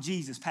follow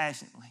Jesus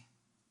passionately.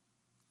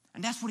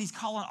 And that's what he's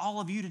calling all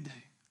of you to do,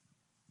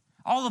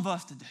 all of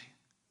us to do.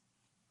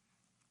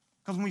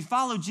 Because when we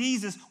follow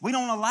Jesus, we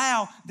don't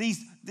allow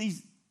these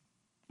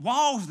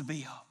walls to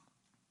be up.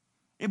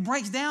 It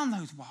breaks down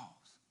those walls.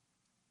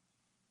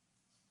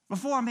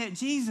 Before I met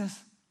Jesus,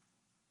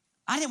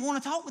 I didn't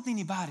want to talk with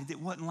anybody that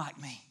wasn't like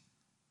me.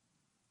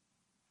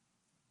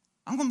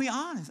 I'm going to be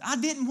honest. I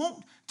didn't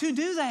want to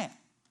do that.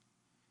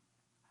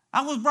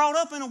 I was brought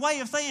up in a way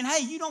of saying,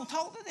 hey, you don't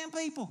talk to them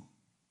people.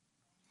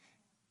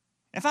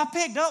 If I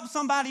picked up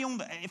somebody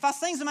if I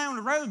seen somebody on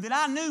the road that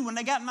I knew when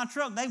they got in my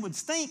truck they would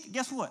stink,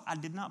 guess what? I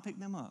did not pick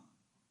them up.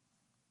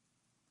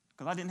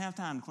 Because I didn't have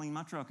time to clean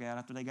my truck out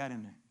after they got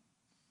in there.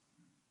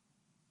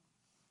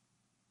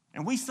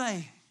 And we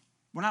say,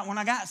 when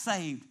I got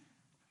saved,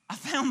 I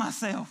found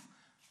myself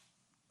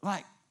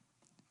like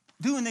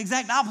doing the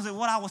exact opposite of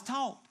what I was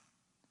taught.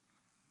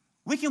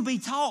 We can be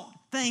taught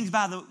things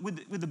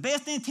with the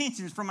best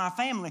intentions from our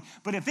family,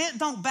 but if it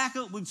don't back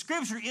up with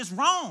Scripture, it's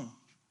wrong.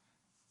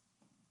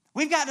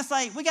 We got to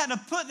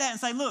put that and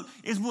say, look,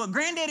 is what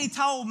Granddaddy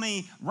told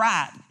me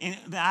right in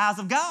the eyes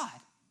of God?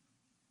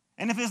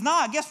 And if it's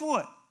not, guess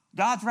what?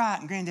 God's right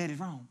and Granddaddy's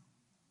wrong.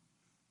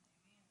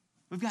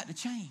 We've got to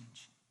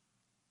change.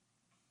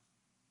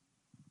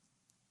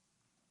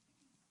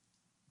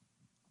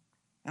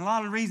 And a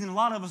lot of the reason a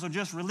lot of us are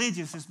just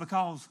religious is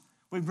because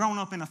we've grown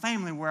up in a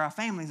family where our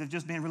families have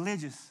just been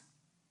religious.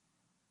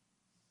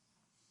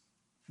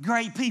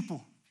 Great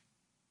people.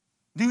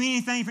 Do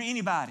anything for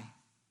anybody.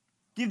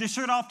 Give the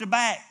shirt off the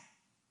back.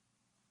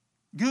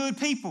 Good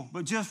people,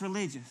 but just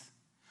religious.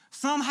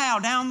 Somehow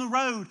down the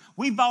road,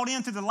 we bought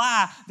into the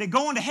lie that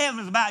going to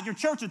heaven is about your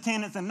church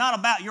attendance and not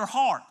about your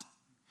heart.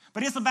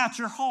 But it's about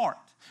your heart.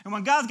 And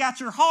when God's got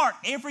your heart,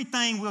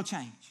 everything will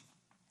change.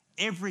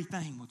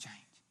 Everything will change.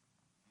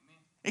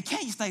 It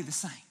can't stay the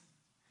same.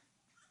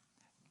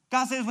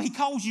 God says when he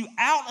calls you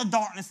out of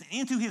darkness and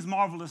into his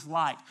marvelous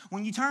light.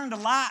 When you turn the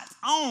lights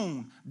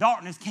on,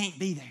 darkness can't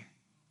be there.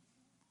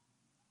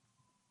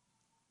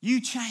 You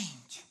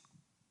change.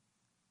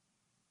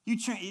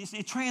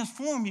 It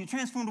transforms you. It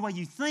transforms the way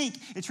you think.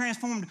 It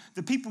transforms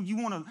the people you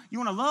want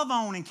to love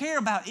on and care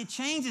about. It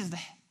changes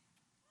that.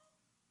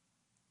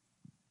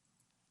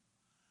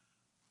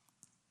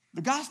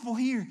 The gospel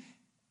here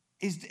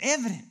is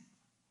evident.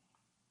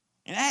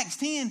 In Acts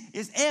 10,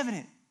 it's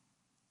evident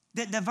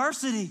that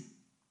diversity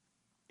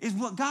is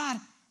what God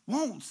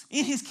wants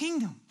in his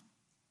kingdom.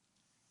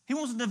 He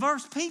wants a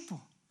diverse people.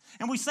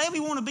 And we say we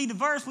want to be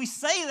diverse, we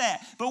say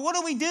that. But what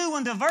do we do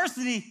when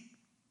diversity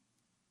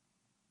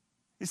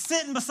is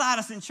sitting beside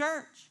us in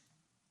church?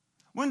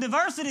 When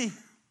diversity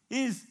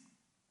is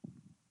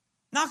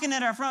knocking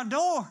at our front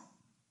door?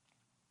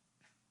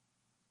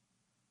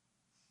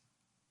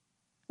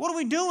 What are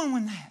we doing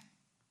with that?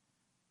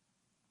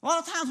 A lot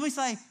of times we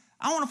say,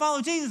 I want to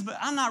follow Jesus, but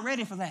I'm not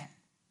ready for that.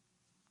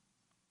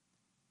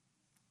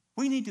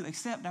 We need to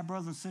accept our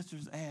brothers and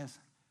sisters as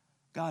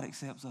God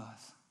accepts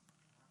us.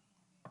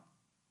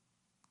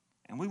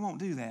 And we won't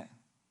do that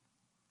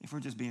if we're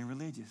just being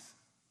religious.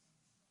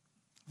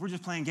 If we're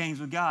just playing games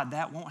with God,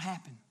 that won't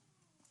happen.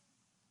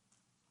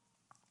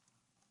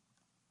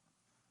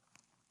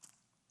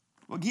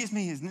 What gets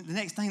me is the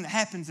next thing that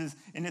happens is,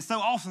 and it's so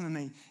awesome to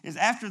me, is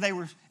after they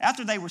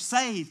were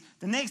saved,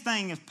 the next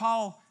thing is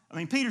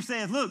Peter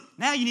says, look,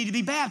 now you need to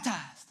be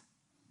baptized.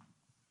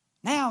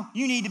 Now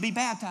you need to be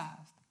baptized.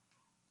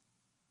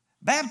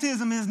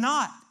 Baptism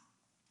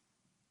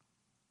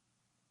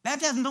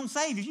don't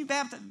save you.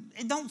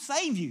 It don't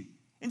save you.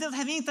 It doesn't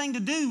have anything to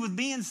do with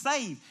being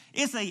saved.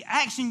 It's an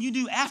action you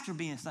do after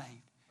being saved.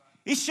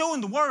 It's showing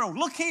the world,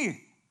 look here.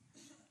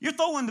 You're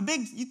throwing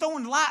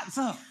the lights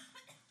up.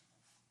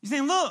 You're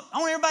saying, look, I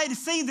want everybody to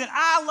see that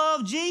I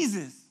love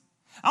Jesus.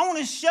 I want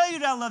to show you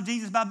that I love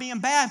Jesus by being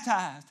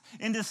baptized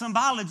in the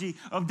symbology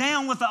of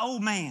down with the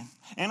old man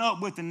and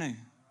up with the new.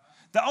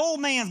 The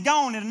old man's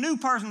gone and the new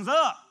person's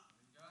up.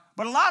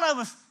 But a lot of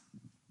us,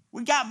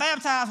 we got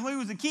baptized when we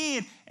was a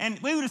kid, and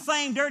we were the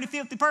same dirty,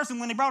 filthy person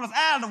when they brought us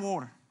out of the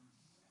water.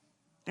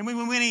 Then we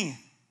went in.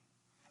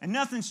 And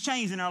nothing's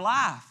changed in our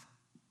life.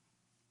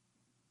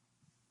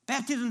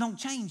 Baptism don't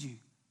change you.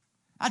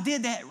 I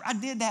did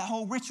that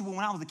whole ritual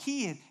when I was a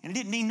kid, and it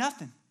didn't mean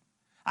nothing.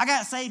 I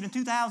got saved in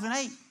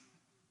 2008.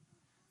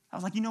 I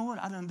was like, you know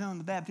what? I done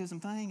the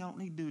baptism thing. I don't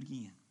need to do it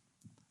again.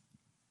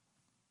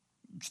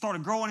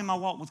 Started growing in my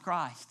walk with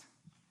Christ.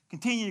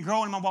 Continued to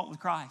grow in my walk with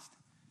Christ.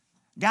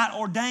 Got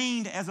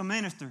ordained as a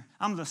minister.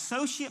 I'm the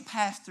associate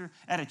pastor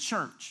at a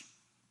church.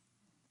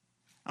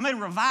 I'm at a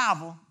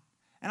revival,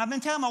 and I've been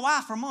telling my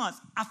wife for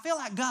months, I feel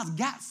like God's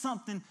got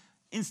something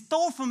in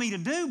store for me to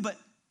do, but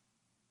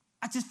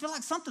I just feel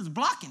like something's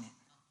blocking it.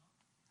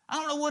 I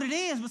don't know what it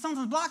is, but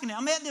something's blocking it.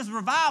 I'm at this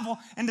revival,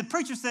 and the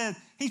preacher said,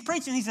 he's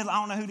preaching, he said, I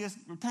don't know who this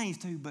pertains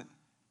to, but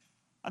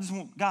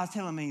God's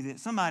telling me that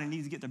somebody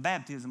needs to get their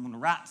baptism on the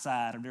right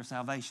side of their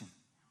salvation.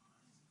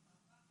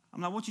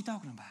 I'm like, what you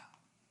talking about?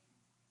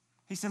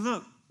 He said,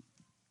 look,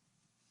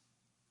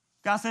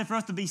 God said for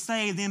us to be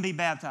saved, then be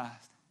baptized.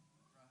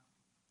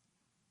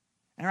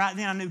 And right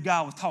then I knew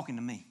God was talking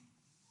to me.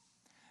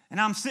 And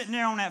I'm sitting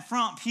there on that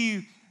front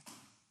pew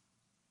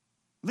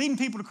leading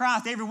people to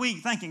Christ every week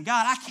thinking,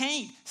 God, I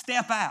can't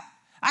step out.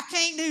 I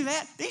can't do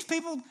that. These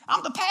people,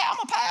 I'm a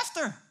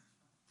pastor.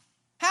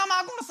 How am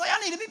I going to say I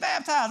need to be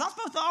baptized? I'm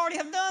supposed to already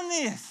have done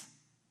this.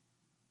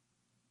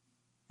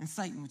 And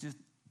Satan was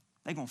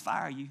they're going to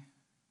fire you.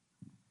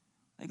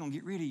 They're going to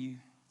get rid of you.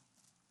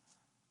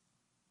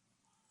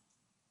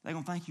 They're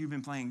going to think you've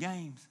been playing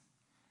games.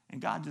 And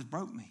God just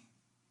broke me.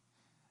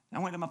 And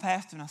I went to my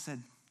pastor and I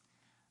said,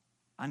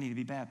 I need to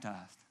be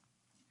baptized.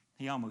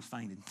 He almost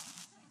fainted.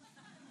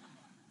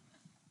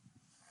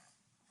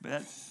 But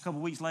a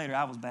couple weeks later,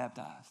 I was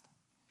baptized.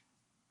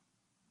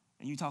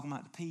 And you talking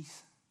about the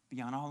peace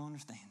beyond all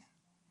understanding.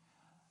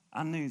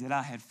 I knew that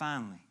I had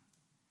finally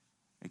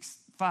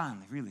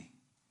really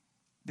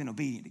been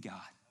obedient to God.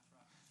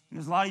 And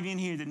there's a lot of you in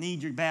here that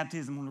need your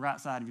baptism on the right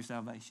side of your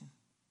salvation.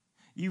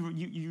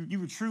 You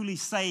were truly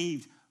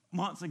saved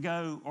months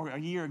ago or a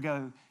year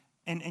ago,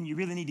 and you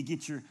really need to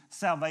get your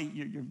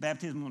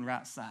baptism on the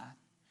right side.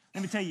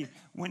 Let me tell you,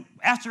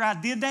 after I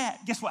did that,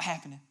 guess what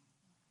happened?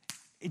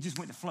 It just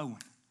went to flowing.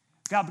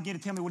 God began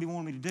to tell me what he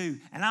wanted me to do,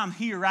 and I'm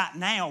here right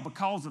now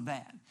because of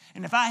that.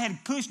 And if I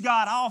had pushed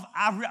God off,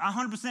 I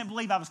 100%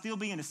 believe I would still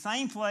be in the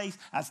same place.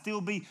 I'd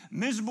still be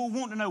miserable,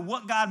 wanting to know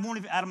what God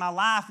wanted out of my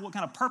life, what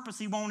kind of purpose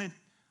he wanted.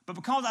 But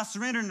because I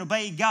surrendered and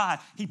obeyed God,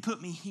 he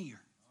put me here.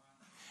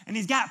 And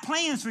he's got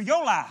plans for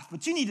your life,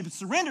 but you need to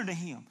surrender to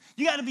him.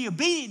 You got to be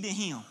obedient to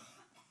him.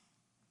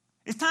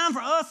 It's time for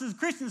us as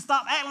Christians to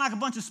stop acting like a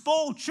bunch of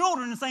spoiled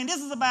children and saying,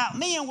 this is about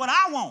me and what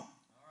I want.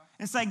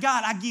 And say,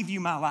 God, I give you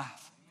my life.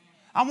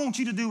 I want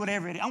you to do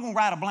whatever it is. I'm going to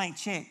write a blank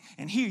check,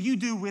 and here, you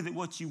do with it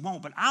what you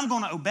want. But I'm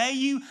going to obey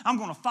you. I'm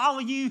going to follow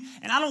you,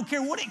 and I don't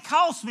care what it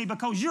costs me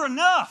because you're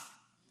enough.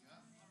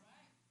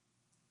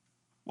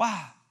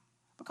 Why?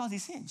 Because he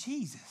sent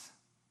Jesus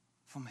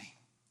for me.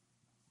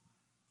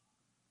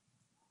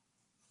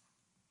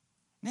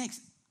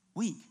 Next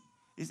week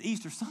is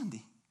Easter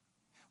Sunday,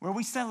 where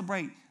we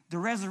celebrate the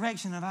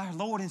resurrection of our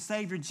Lord and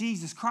Savior,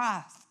 Jesus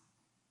Christ.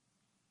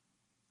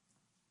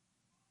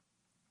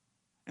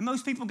 And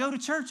most people go to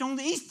church on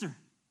the Easter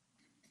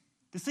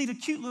to see the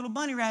cute little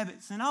bunny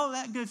rabbits and all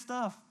that good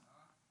stuff.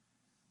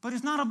 But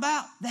it's not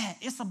about that.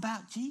 It's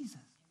about Jesus.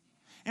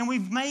 And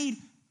we've made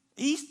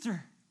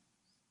Easter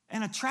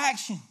an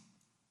attraction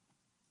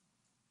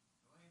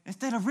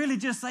instead of really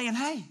just saying,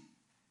 hey,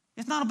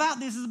 it's not about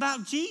this, it's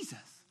about Jesus.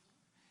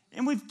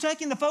 And we've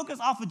taken the focus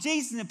off of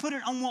Jesus and put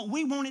it on what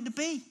we want it to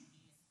be.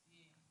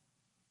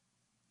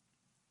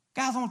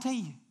 Guys, I want to tell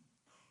you,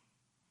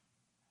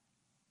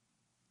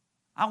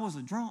 I was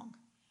a drunk.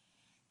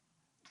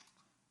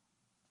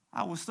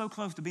 I was so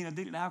close to being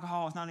addicted to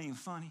alcohol, it's not even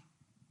funny.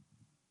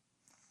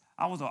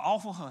 I was an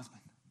awful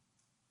husband.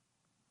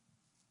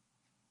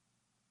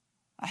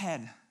 I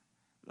had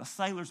a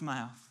sailor's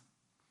mouth.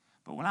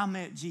 But when I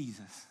met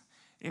Jesus,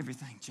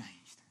 everything changed.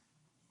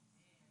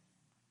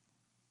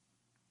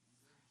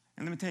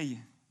 And let me tell you,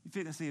 you're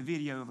fitting to see a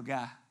video of a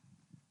guy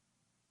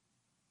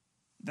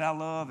that I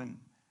love, and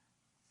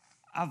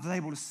I was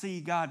able to see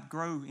God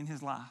grow in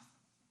his life.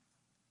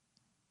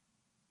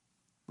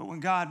 But when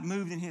God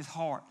moved in his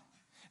heart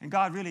and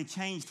God really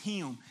changed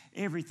him,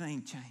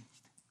 everything changed.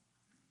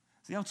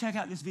 So y'all check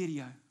out this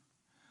video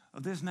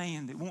of this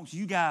man that wants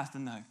you guys to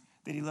know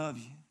that he loves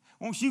you.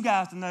 Wants you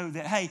guys to know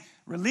that, hey,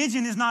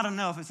 religion is not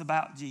enough. It's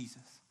about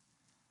Jesus.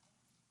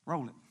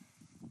 Roll it.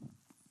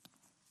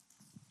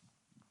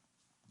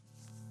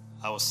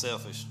 I was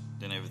selfish,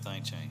 then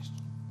everything changed.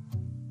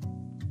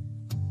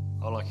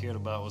 All I cared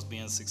about was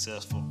being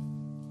successful.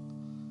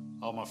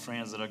 All my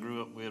friends that I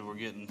grew up with were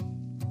getting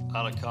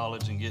out of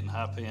college and getting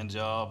high-paying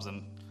jobs,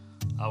 and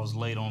I was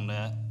late on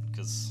that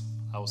because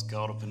I was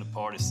caught up in the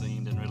party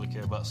scene, didn't really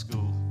care about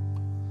school.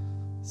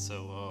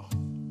 So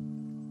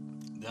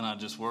then I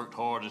just worked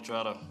hard to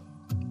try to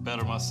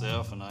better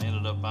myself, and I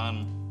ended up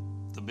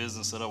buying the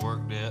business that I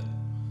worked at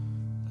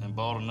and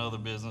bought another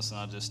business,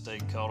 and I just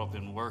stayed caught up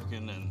in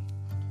working and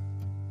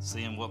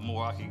seeing what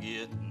more I could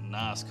get,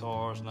 nice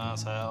cars,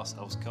 nice house.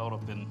 I was caught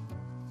up in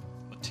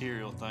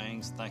material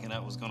things, thinking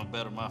that was going to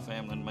better my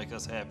family and make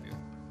us happier.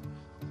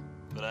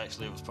 But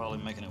actually, it was probably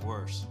making it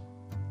worse.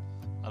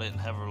 I didn't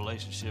have a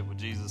relationship with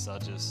Jesus.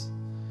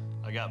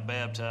 I got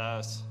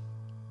baptized.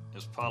 It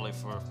was probably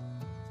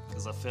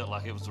because I felt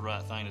like it was the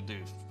right thing to do.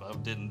 I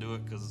didn't do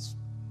it because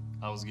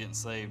I was getting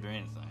saved or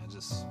anything. I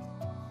just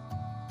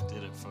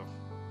did it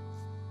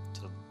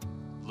to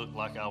look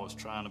like I was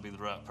trying to be the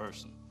right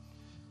person.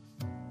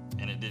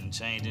 And it didn't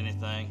change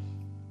anything.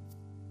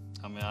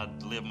 I mean, I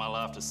lived my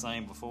life the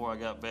same before I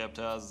got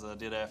baptized as I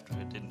did after.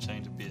 It didn't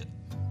change a bit.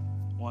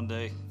 One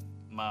day,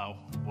 my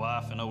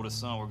wife and oldest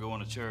son were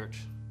going to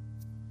church,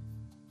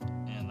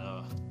 and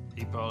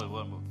he probably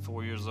wasn't but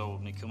 4 years old,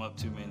 and he come up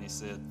to me and he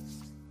said,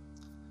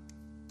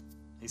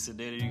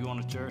 Daddy, are you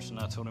going to church? And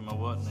I told him I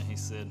wasn't, and he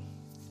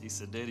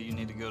said, Daddy, you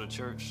need to go to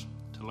church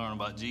to learn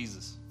about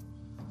Jesus.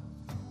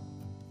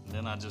 And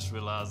then I just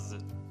realized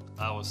that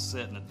I was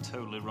setting a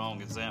totally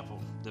wrong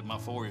example that my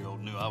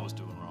 4-year-old knew I was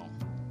doing wrong.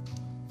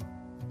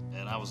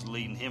 And I was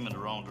leading him in the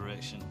wrong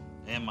direction.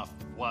 And my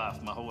wife,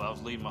 I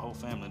was leading my whole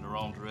family in the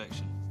wrong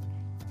direction.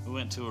 We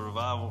went to a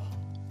revival.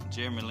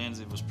 Jeremy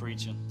Lindsay was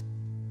preaching.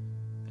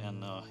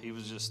 And he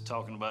was just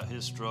talking about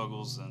his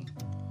struggles and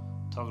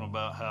talking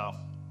about how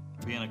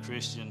being a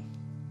Christian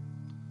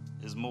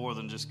is more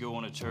than just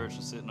going to church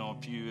and sitting on a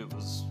pew. It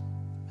was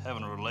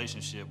having a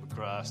relationship with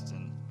Christ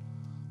and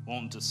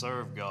wanting to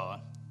serve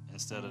God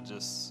instead of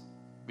just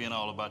being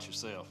all about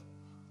yourself,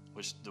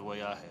 which the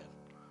way I had.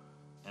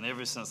 And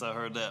ever since I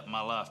heard that,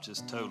 my life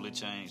just totally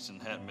changed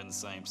and hadn't been the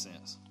same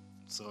since.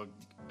 So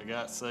I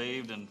got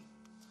saved and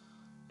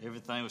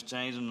everything was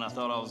changing, and I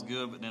thought I was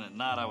good, but then at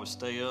night I would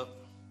stay up,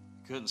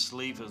 couldn't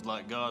sleep. It was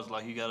like God's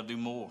like, you got to do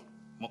more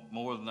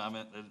than,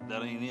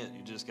 that ain't it.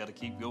 You just got to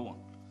keep going.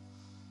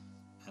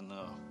 And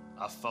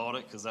I fought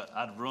it because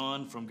I'd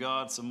run from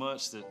God so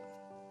much that,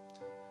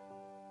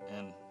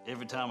 and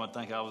every time I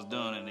think I was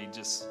done, and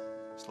it's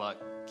like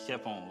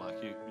kept on,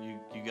 like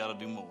you got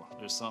to do more.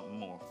 There's something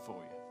more for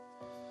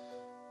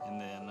you. And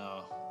then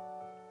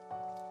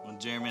when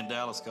Jeremy and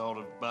Dallas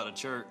called about a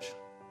church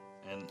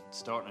and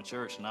starting a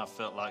church, and I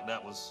felt like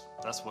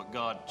that's what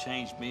God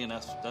changed me, and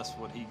that's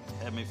what He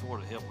had me for,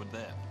 to help with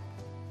that.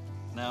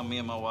 Now me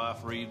and my wife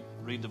read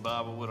the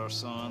Bible with our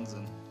sons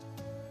and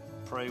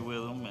pray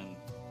with them, and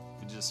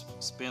we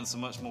just spend so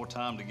much more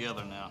time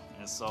together now.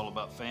 And it's all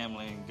about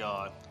family and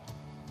God.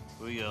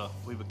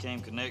 We became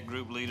Connect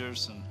group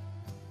leaders and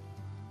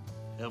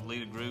helped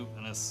lead a group,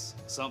 and it's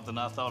something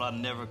I thought I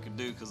never could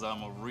do because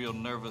I'm a real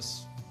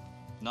nervous,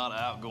 not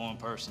outgoing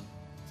person.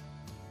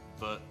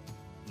 But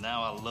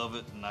now I love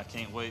it, and I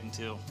can't wait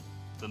until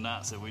the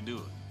nights that we do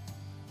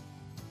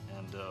it.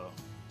 And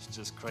it's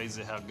just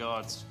crazy how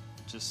God's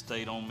just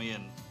stayed on me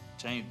and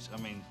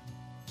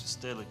just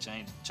steadily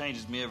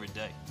changes me every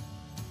day.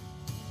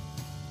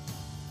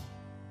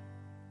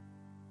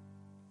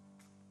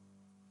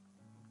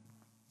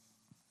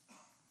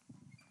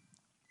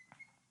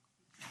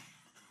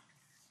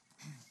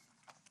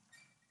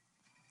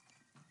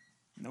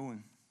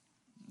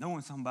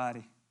 Knowing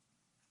somebody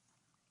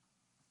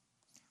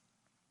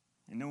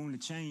and knowing the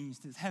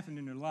change that's happened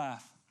in their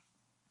life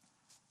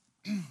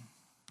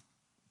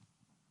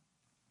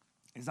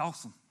is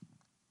awesome.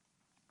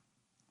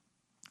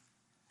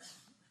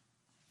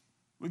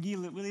 We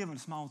live in a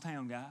small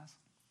town, guys.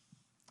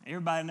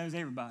 Everybody knows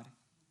everybody.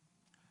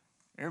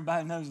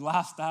 Everybody knows the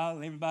lifestyle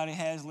that everybody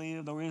has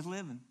lived or is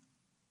living.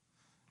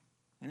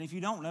 And if you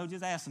don't know,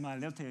 just ask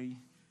somebody, they'll tell you.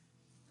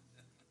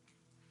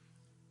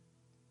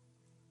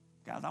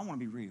 Guys, I want to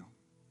be real.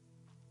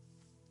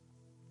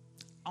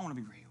 I want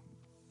to be real.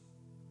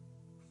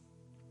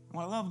 And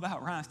what I love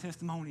about Ryan's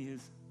testimony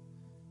is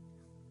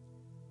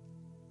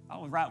I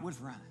was right with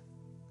Ryan.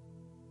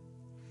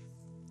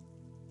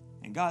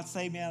 And God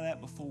saved me out of that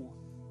before.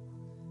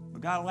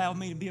 But God allowed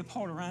me to be a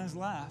part of Ryan's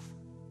life.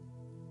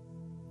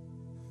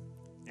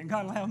 And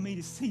God allowed me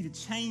to see the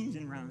change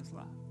in Ryan's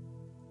life.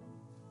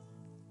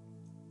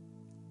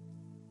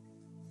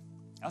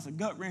 That's a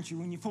gut wrencher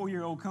when your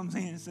 4-year-old comes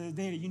in and says,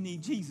 Daddy, you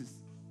need Jesus.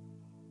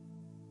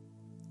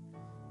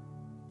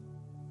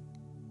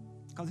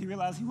 because he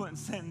realized he wasn't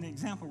setting the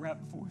example right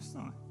before his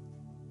son.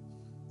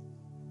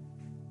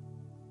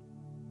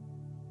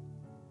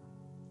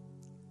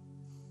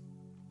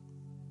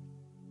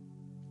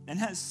 And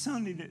that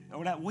Sunday,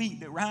 or that week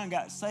that Ryan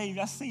got saved,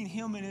 I seen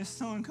him and his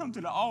son come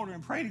to the altar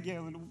and pray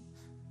together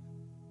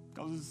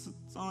because his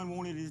son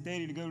wanted his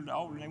daddy to go to the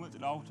altar, and they went to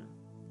the altar.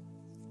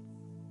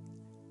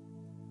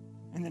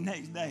 And the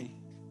next day,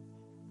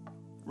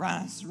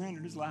 Ryan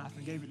surrendered his life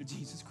and gave it to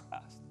Jesus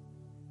Christ.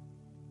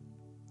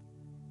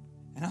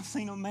 And I've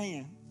seen a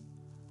man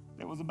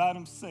that was about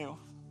himself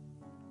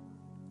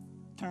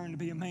turn to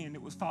be a man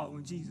that was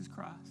following Jesus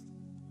Christ.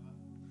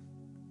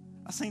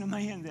 I've seen a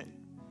man that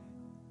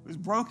was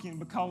broken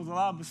because a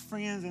lot of his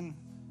friends and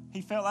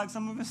he felt like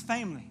some of his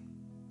family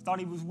thought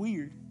he was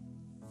weird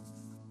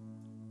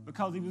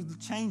because he was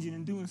changing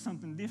and doing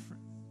something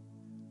different.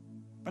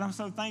 But I'm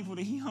so thankful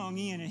that he hung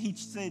in and he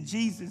said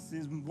Jesus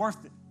is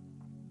worth it.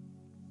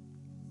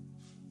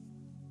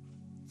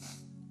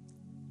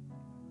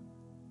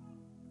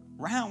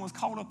 Ryan was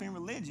caught up in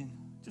religion,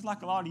 just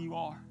like a lot of you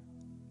are.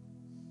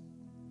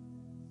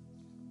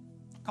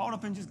 Caught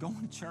up in just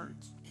going to church.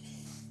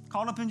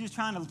 Caught up in just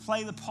trying to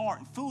play the part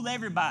and fool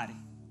everybody.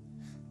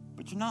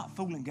 But you're not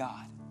fooling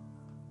God.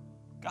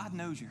 God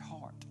knows your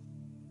heart.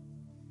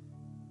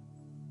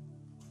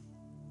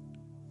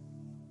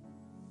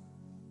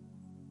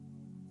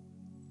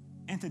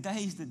 And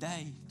today's the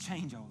day to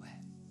change all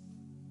that.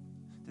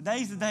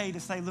 Today's the day to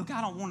say, look,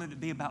 I don't want it to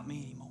be about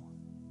me anymore.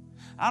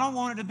 I don't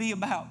want it to be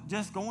about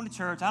just going to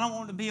church. I don't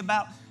want it to be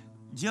about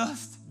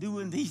just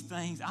doing these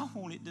things. I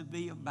want it to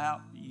be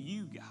about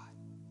you, God.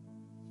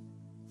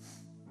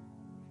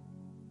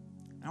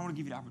 And I want to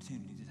give you the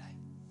opportunity today.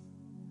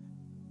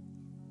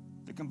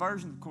 The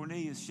conversion of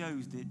Cornelius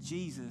shows that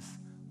Jesus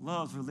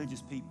loves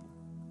religious people,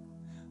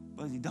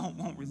 but he don't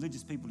want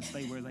religious people to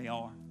stay where they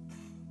are.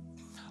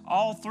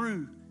 All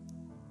through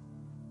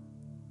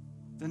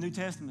the New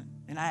Testament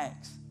in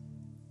Acts,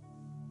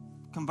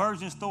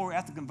 conversion story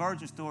after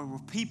conversion story were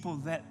people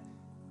that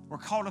were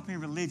caught up in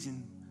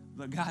religion,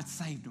 but God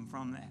saved them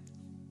from that.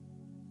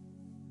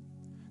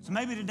 So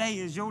maybe today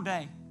is your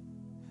day,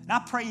 and I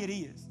pray it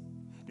is,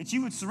 that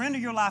you would surrender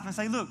your life and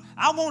say, look,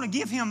 I want to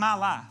give him my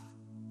life.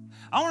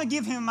 I want to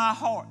give him my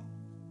heart.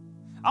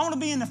 I want to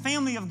be in the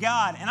family of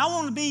God, and I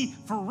want to be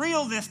for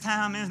real this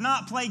time and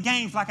not play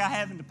games like I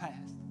have in the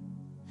past.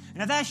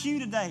 And if that's you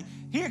today,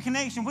 here at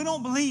Connection, we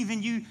don't believe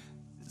in you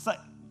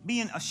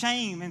being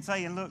ashamed and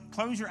saying, look,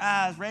 close your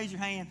eyes, raise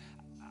your hand,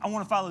 I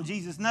want to follow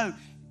Jesus. No,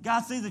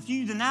 God says if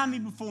you deny me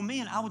before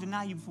men, I will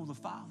deny you before the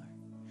Father.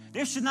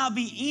 There should not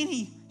be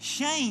any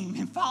shame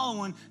in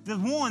following the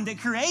one that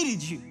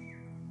created you.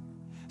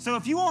 So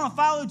if you want to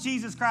follow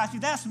Jesus Christ, if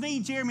that's me,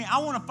 Jeremy, I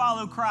want to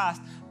follow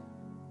Christ,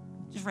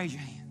 just raise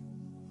your hand.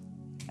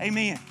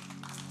 Amen.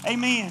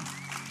 Amen.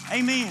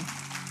 Amen.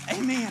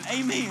 Amen.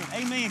 Amen.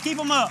 Amen. Keep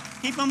them up.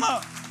 Keep them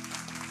up.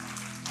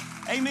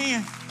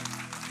 Amen.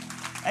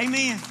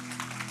 Amen.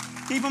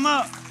 Keep them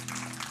up.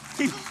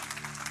 Keep them.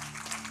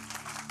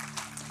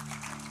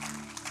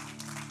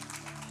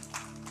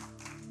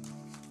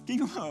 Keep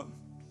them up.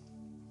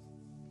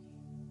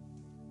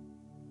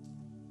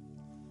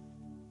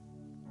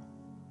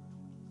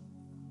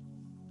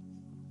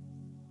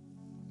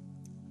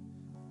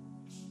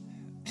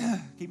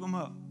 Keep them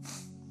up.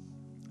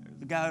 There's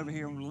the guy over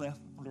here on the left,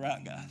 on the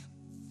right, guys.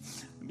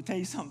 Let me tell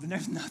you something.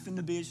 There's nothing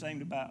to be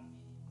ashamed about.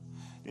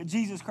 That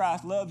Jesus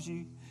Christ loves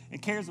you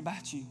and cares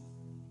about you.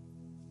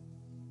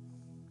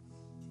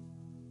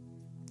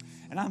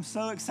 And I'm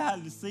so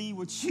excited to see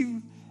what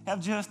you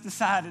have just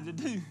decided to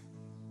do.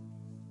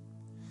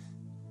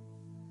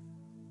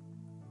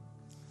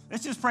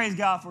 Let's just praise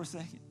God for a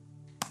second.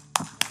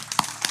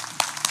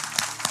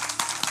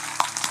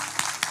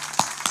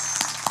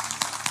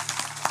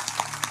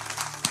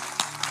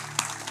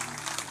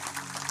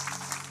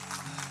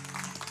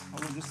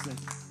 Hold on just a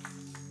second.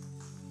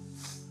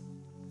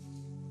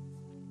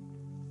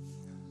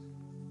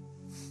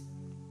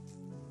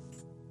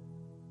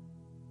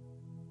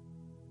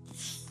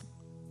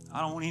 I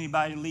don't want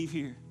anybody to leave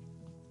here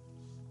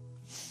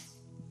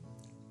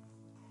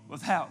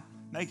without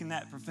making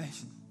that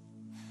profession.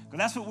 Because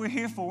that's what we're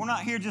here for. We're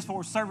not here just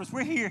for service.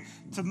 We're here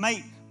to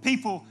make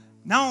people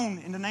known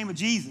in the name of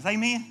Jesus.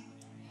 Amen?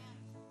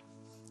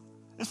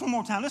 Just one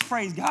more time. Let's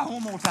praise God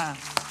one more time.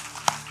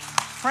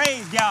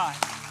 Praise God.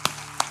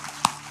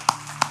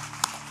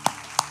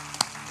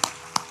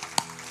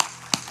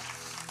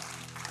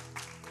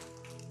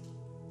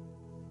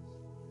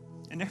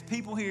 And there's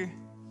people here.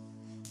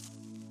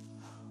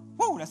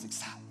 Whoa, that's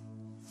exciting.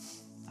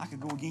 I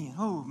could go again.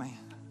 Oh, man.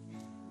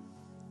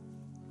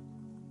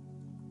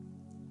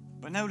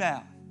 But no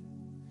doubt,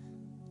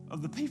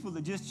 of the people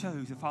that just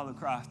chose to follow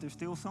Christ, there's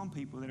still some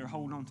people that are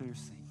holding on to their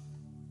seat.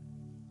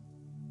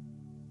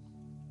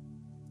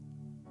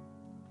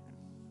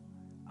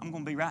 I'm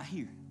going to be right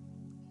here.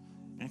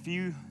 And if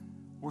you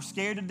were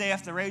scared to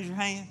death to raise your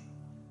hand,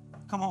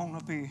 come on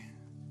up here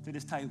to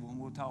this table and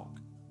we'll talk.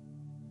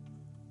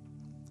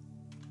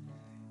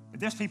 If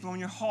there's people on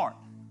your heart,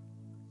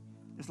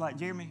 it's like,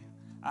 Jeremy,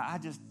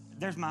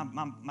 there's my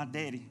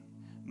daddy,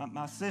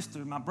 my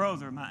sister, my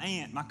brother, my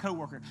aunt, my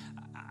coworker.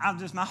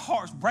 My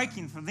heart's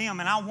breaking for them,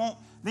 and I want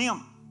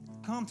them.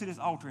 Come to this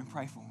altar and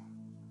pray for them.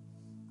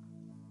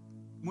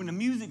 When the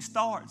music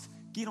starts,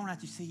 get on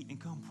out your seat and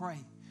come pray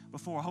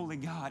before a holy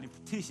God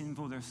and petition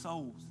for their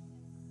souls.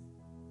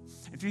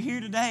 If you're here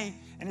today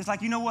and it's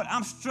like, you know what,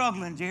 I'm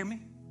struggling, Jeremy.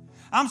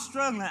 I'm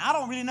struggling. I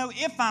don't really know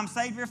if I'm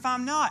saved or if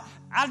I'm not.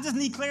 I just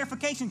need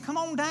clarification. Come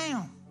on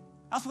down.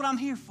 That's what I'm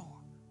here for.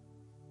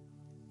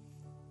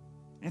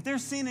 And if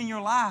there's sin in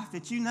your life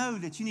that you know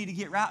that you need to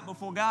get right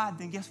before God,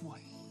 then guess what?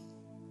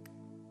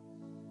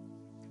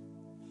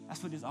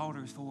 That's what this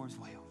altar is for as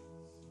well.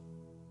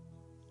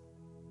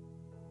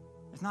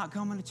 It's not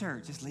coming to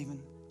church, it's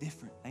leaving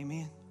different.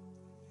 Amen?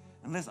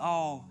 And let's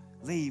all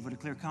leave with a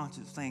clear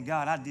conscience saying,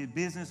 God, I did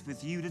business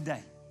with you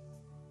today.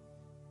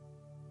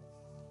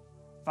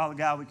 Father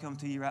God, we come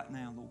to you right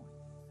now, Lord,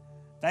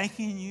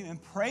 thanking you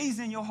and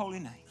praising your holy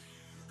name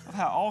of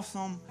how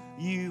awesome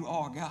you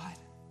are, God.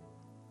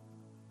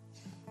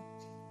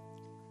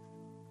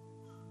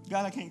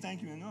 God, I can't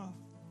thank you enough.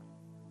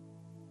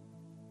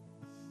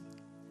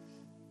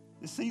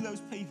 To see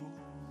those people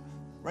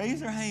raise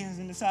their hands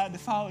and decide to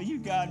follow you,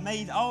 God,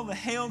 made all the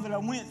hell that I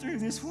went through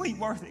this week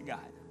worth it, God.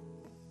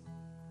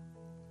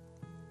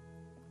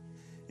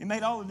 It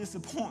made all the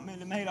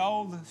disappointment. It made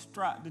all the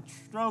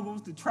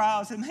struggles, the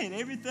trials. It made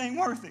everything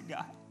worth it,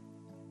 God.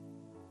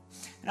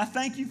 And I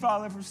thank you,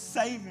 Father, for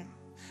saving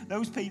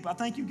those people. I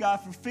thank you, God,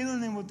 for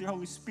filling them with your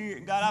Holy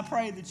Spirit. God, I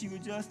pray that you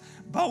would just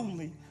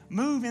boldly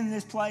move in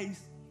this place.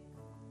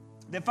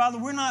 That, Father,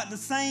 we're not the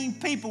same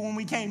people when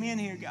we came in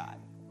here, God.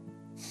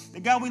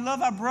 That, God, we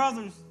love our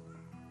brothers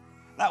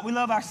like we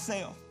love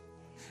ourselves.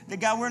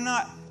 That, God, we're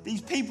not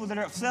these people that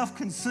are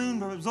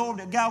self-consumed or absorbed.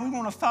 That, God, we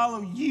want to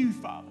follow you,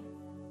 Father.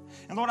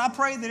 And, Lord, I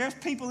pray that there's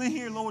people in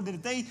here, Lord, that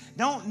if they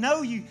don't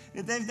know you,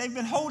 that they've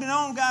been holding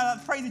on, God,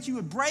 I pray that you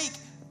would break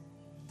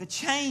the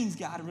chains,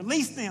 God, and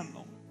release them,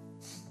 Lord.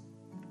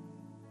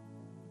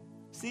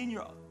 Send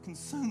your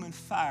consuming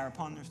fire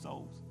upon their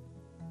souls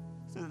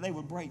so that they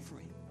would break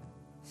free.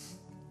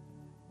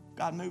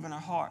 God, move in our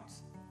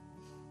hearts.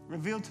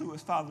 Reveal to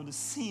us, Father, the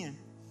sin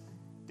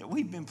that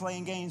we've been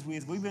playing games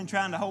with. We've been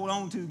trying to hold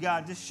on to,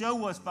 God. Just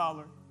show us,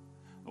 Father,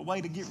 a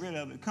way to get rid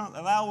of it.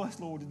 Allow us,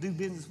 Lord, to do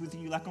business with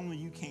you like only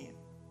you can.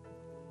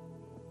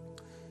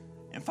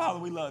 And, Father,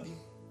 we love you.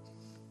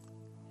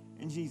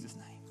 In Jesus'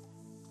 name.